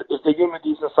 but if they give him a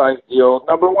decent-sized deal,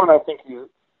 number one, I think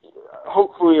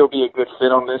hopefully he'll be a good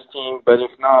fit on this team, but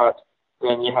if not,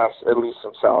 then you have at least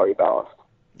some salary balance.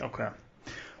 Okay.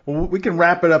 Well, we can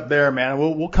wrap it up there, man.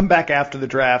 We'll come back after the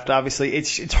draft. Obviously,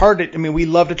 it's hard to. I mean, we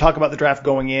love to talk about the draft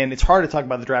going in. It's hard to talk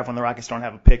about the draft when the Rockets don't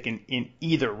have a pick in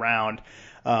either round.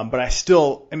 But I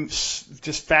still am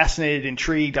just fascinated,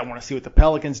 intrigued. I want to see what the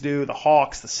Pelicans do, the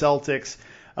Hawks, the Celtics,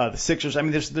 the Sixers. I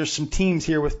mean, there's some teams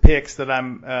here with picks that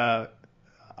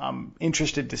I'm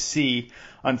interested to see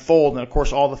unfold, and of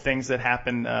course all the things that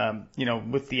happen,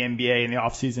 with the NBA and the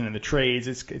offseason and the trades.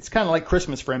 It's kind of like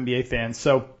Christmas for NBA fans.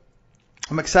 So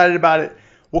I'm excited about it.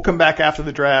 We'll come back after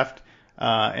the draft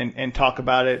and talk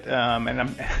about it.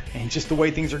 And just the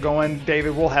way things are going,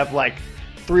 David, we'll have like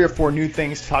 3 or 4 new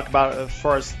things to talk about as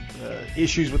far as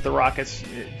issues with the Rockets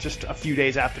just a few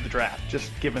days after the draft,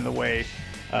 just given the way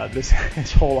this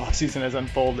whole offseason has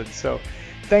unfolded. So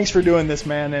thanks for doing this,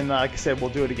 man. And like I said,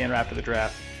 we'll do it again after the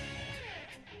draft.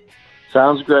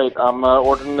 Sounds great. I'm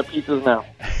ordering the pizzas now.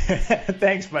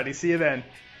 Thanks, buddy. See you then.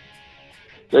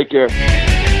 Take care.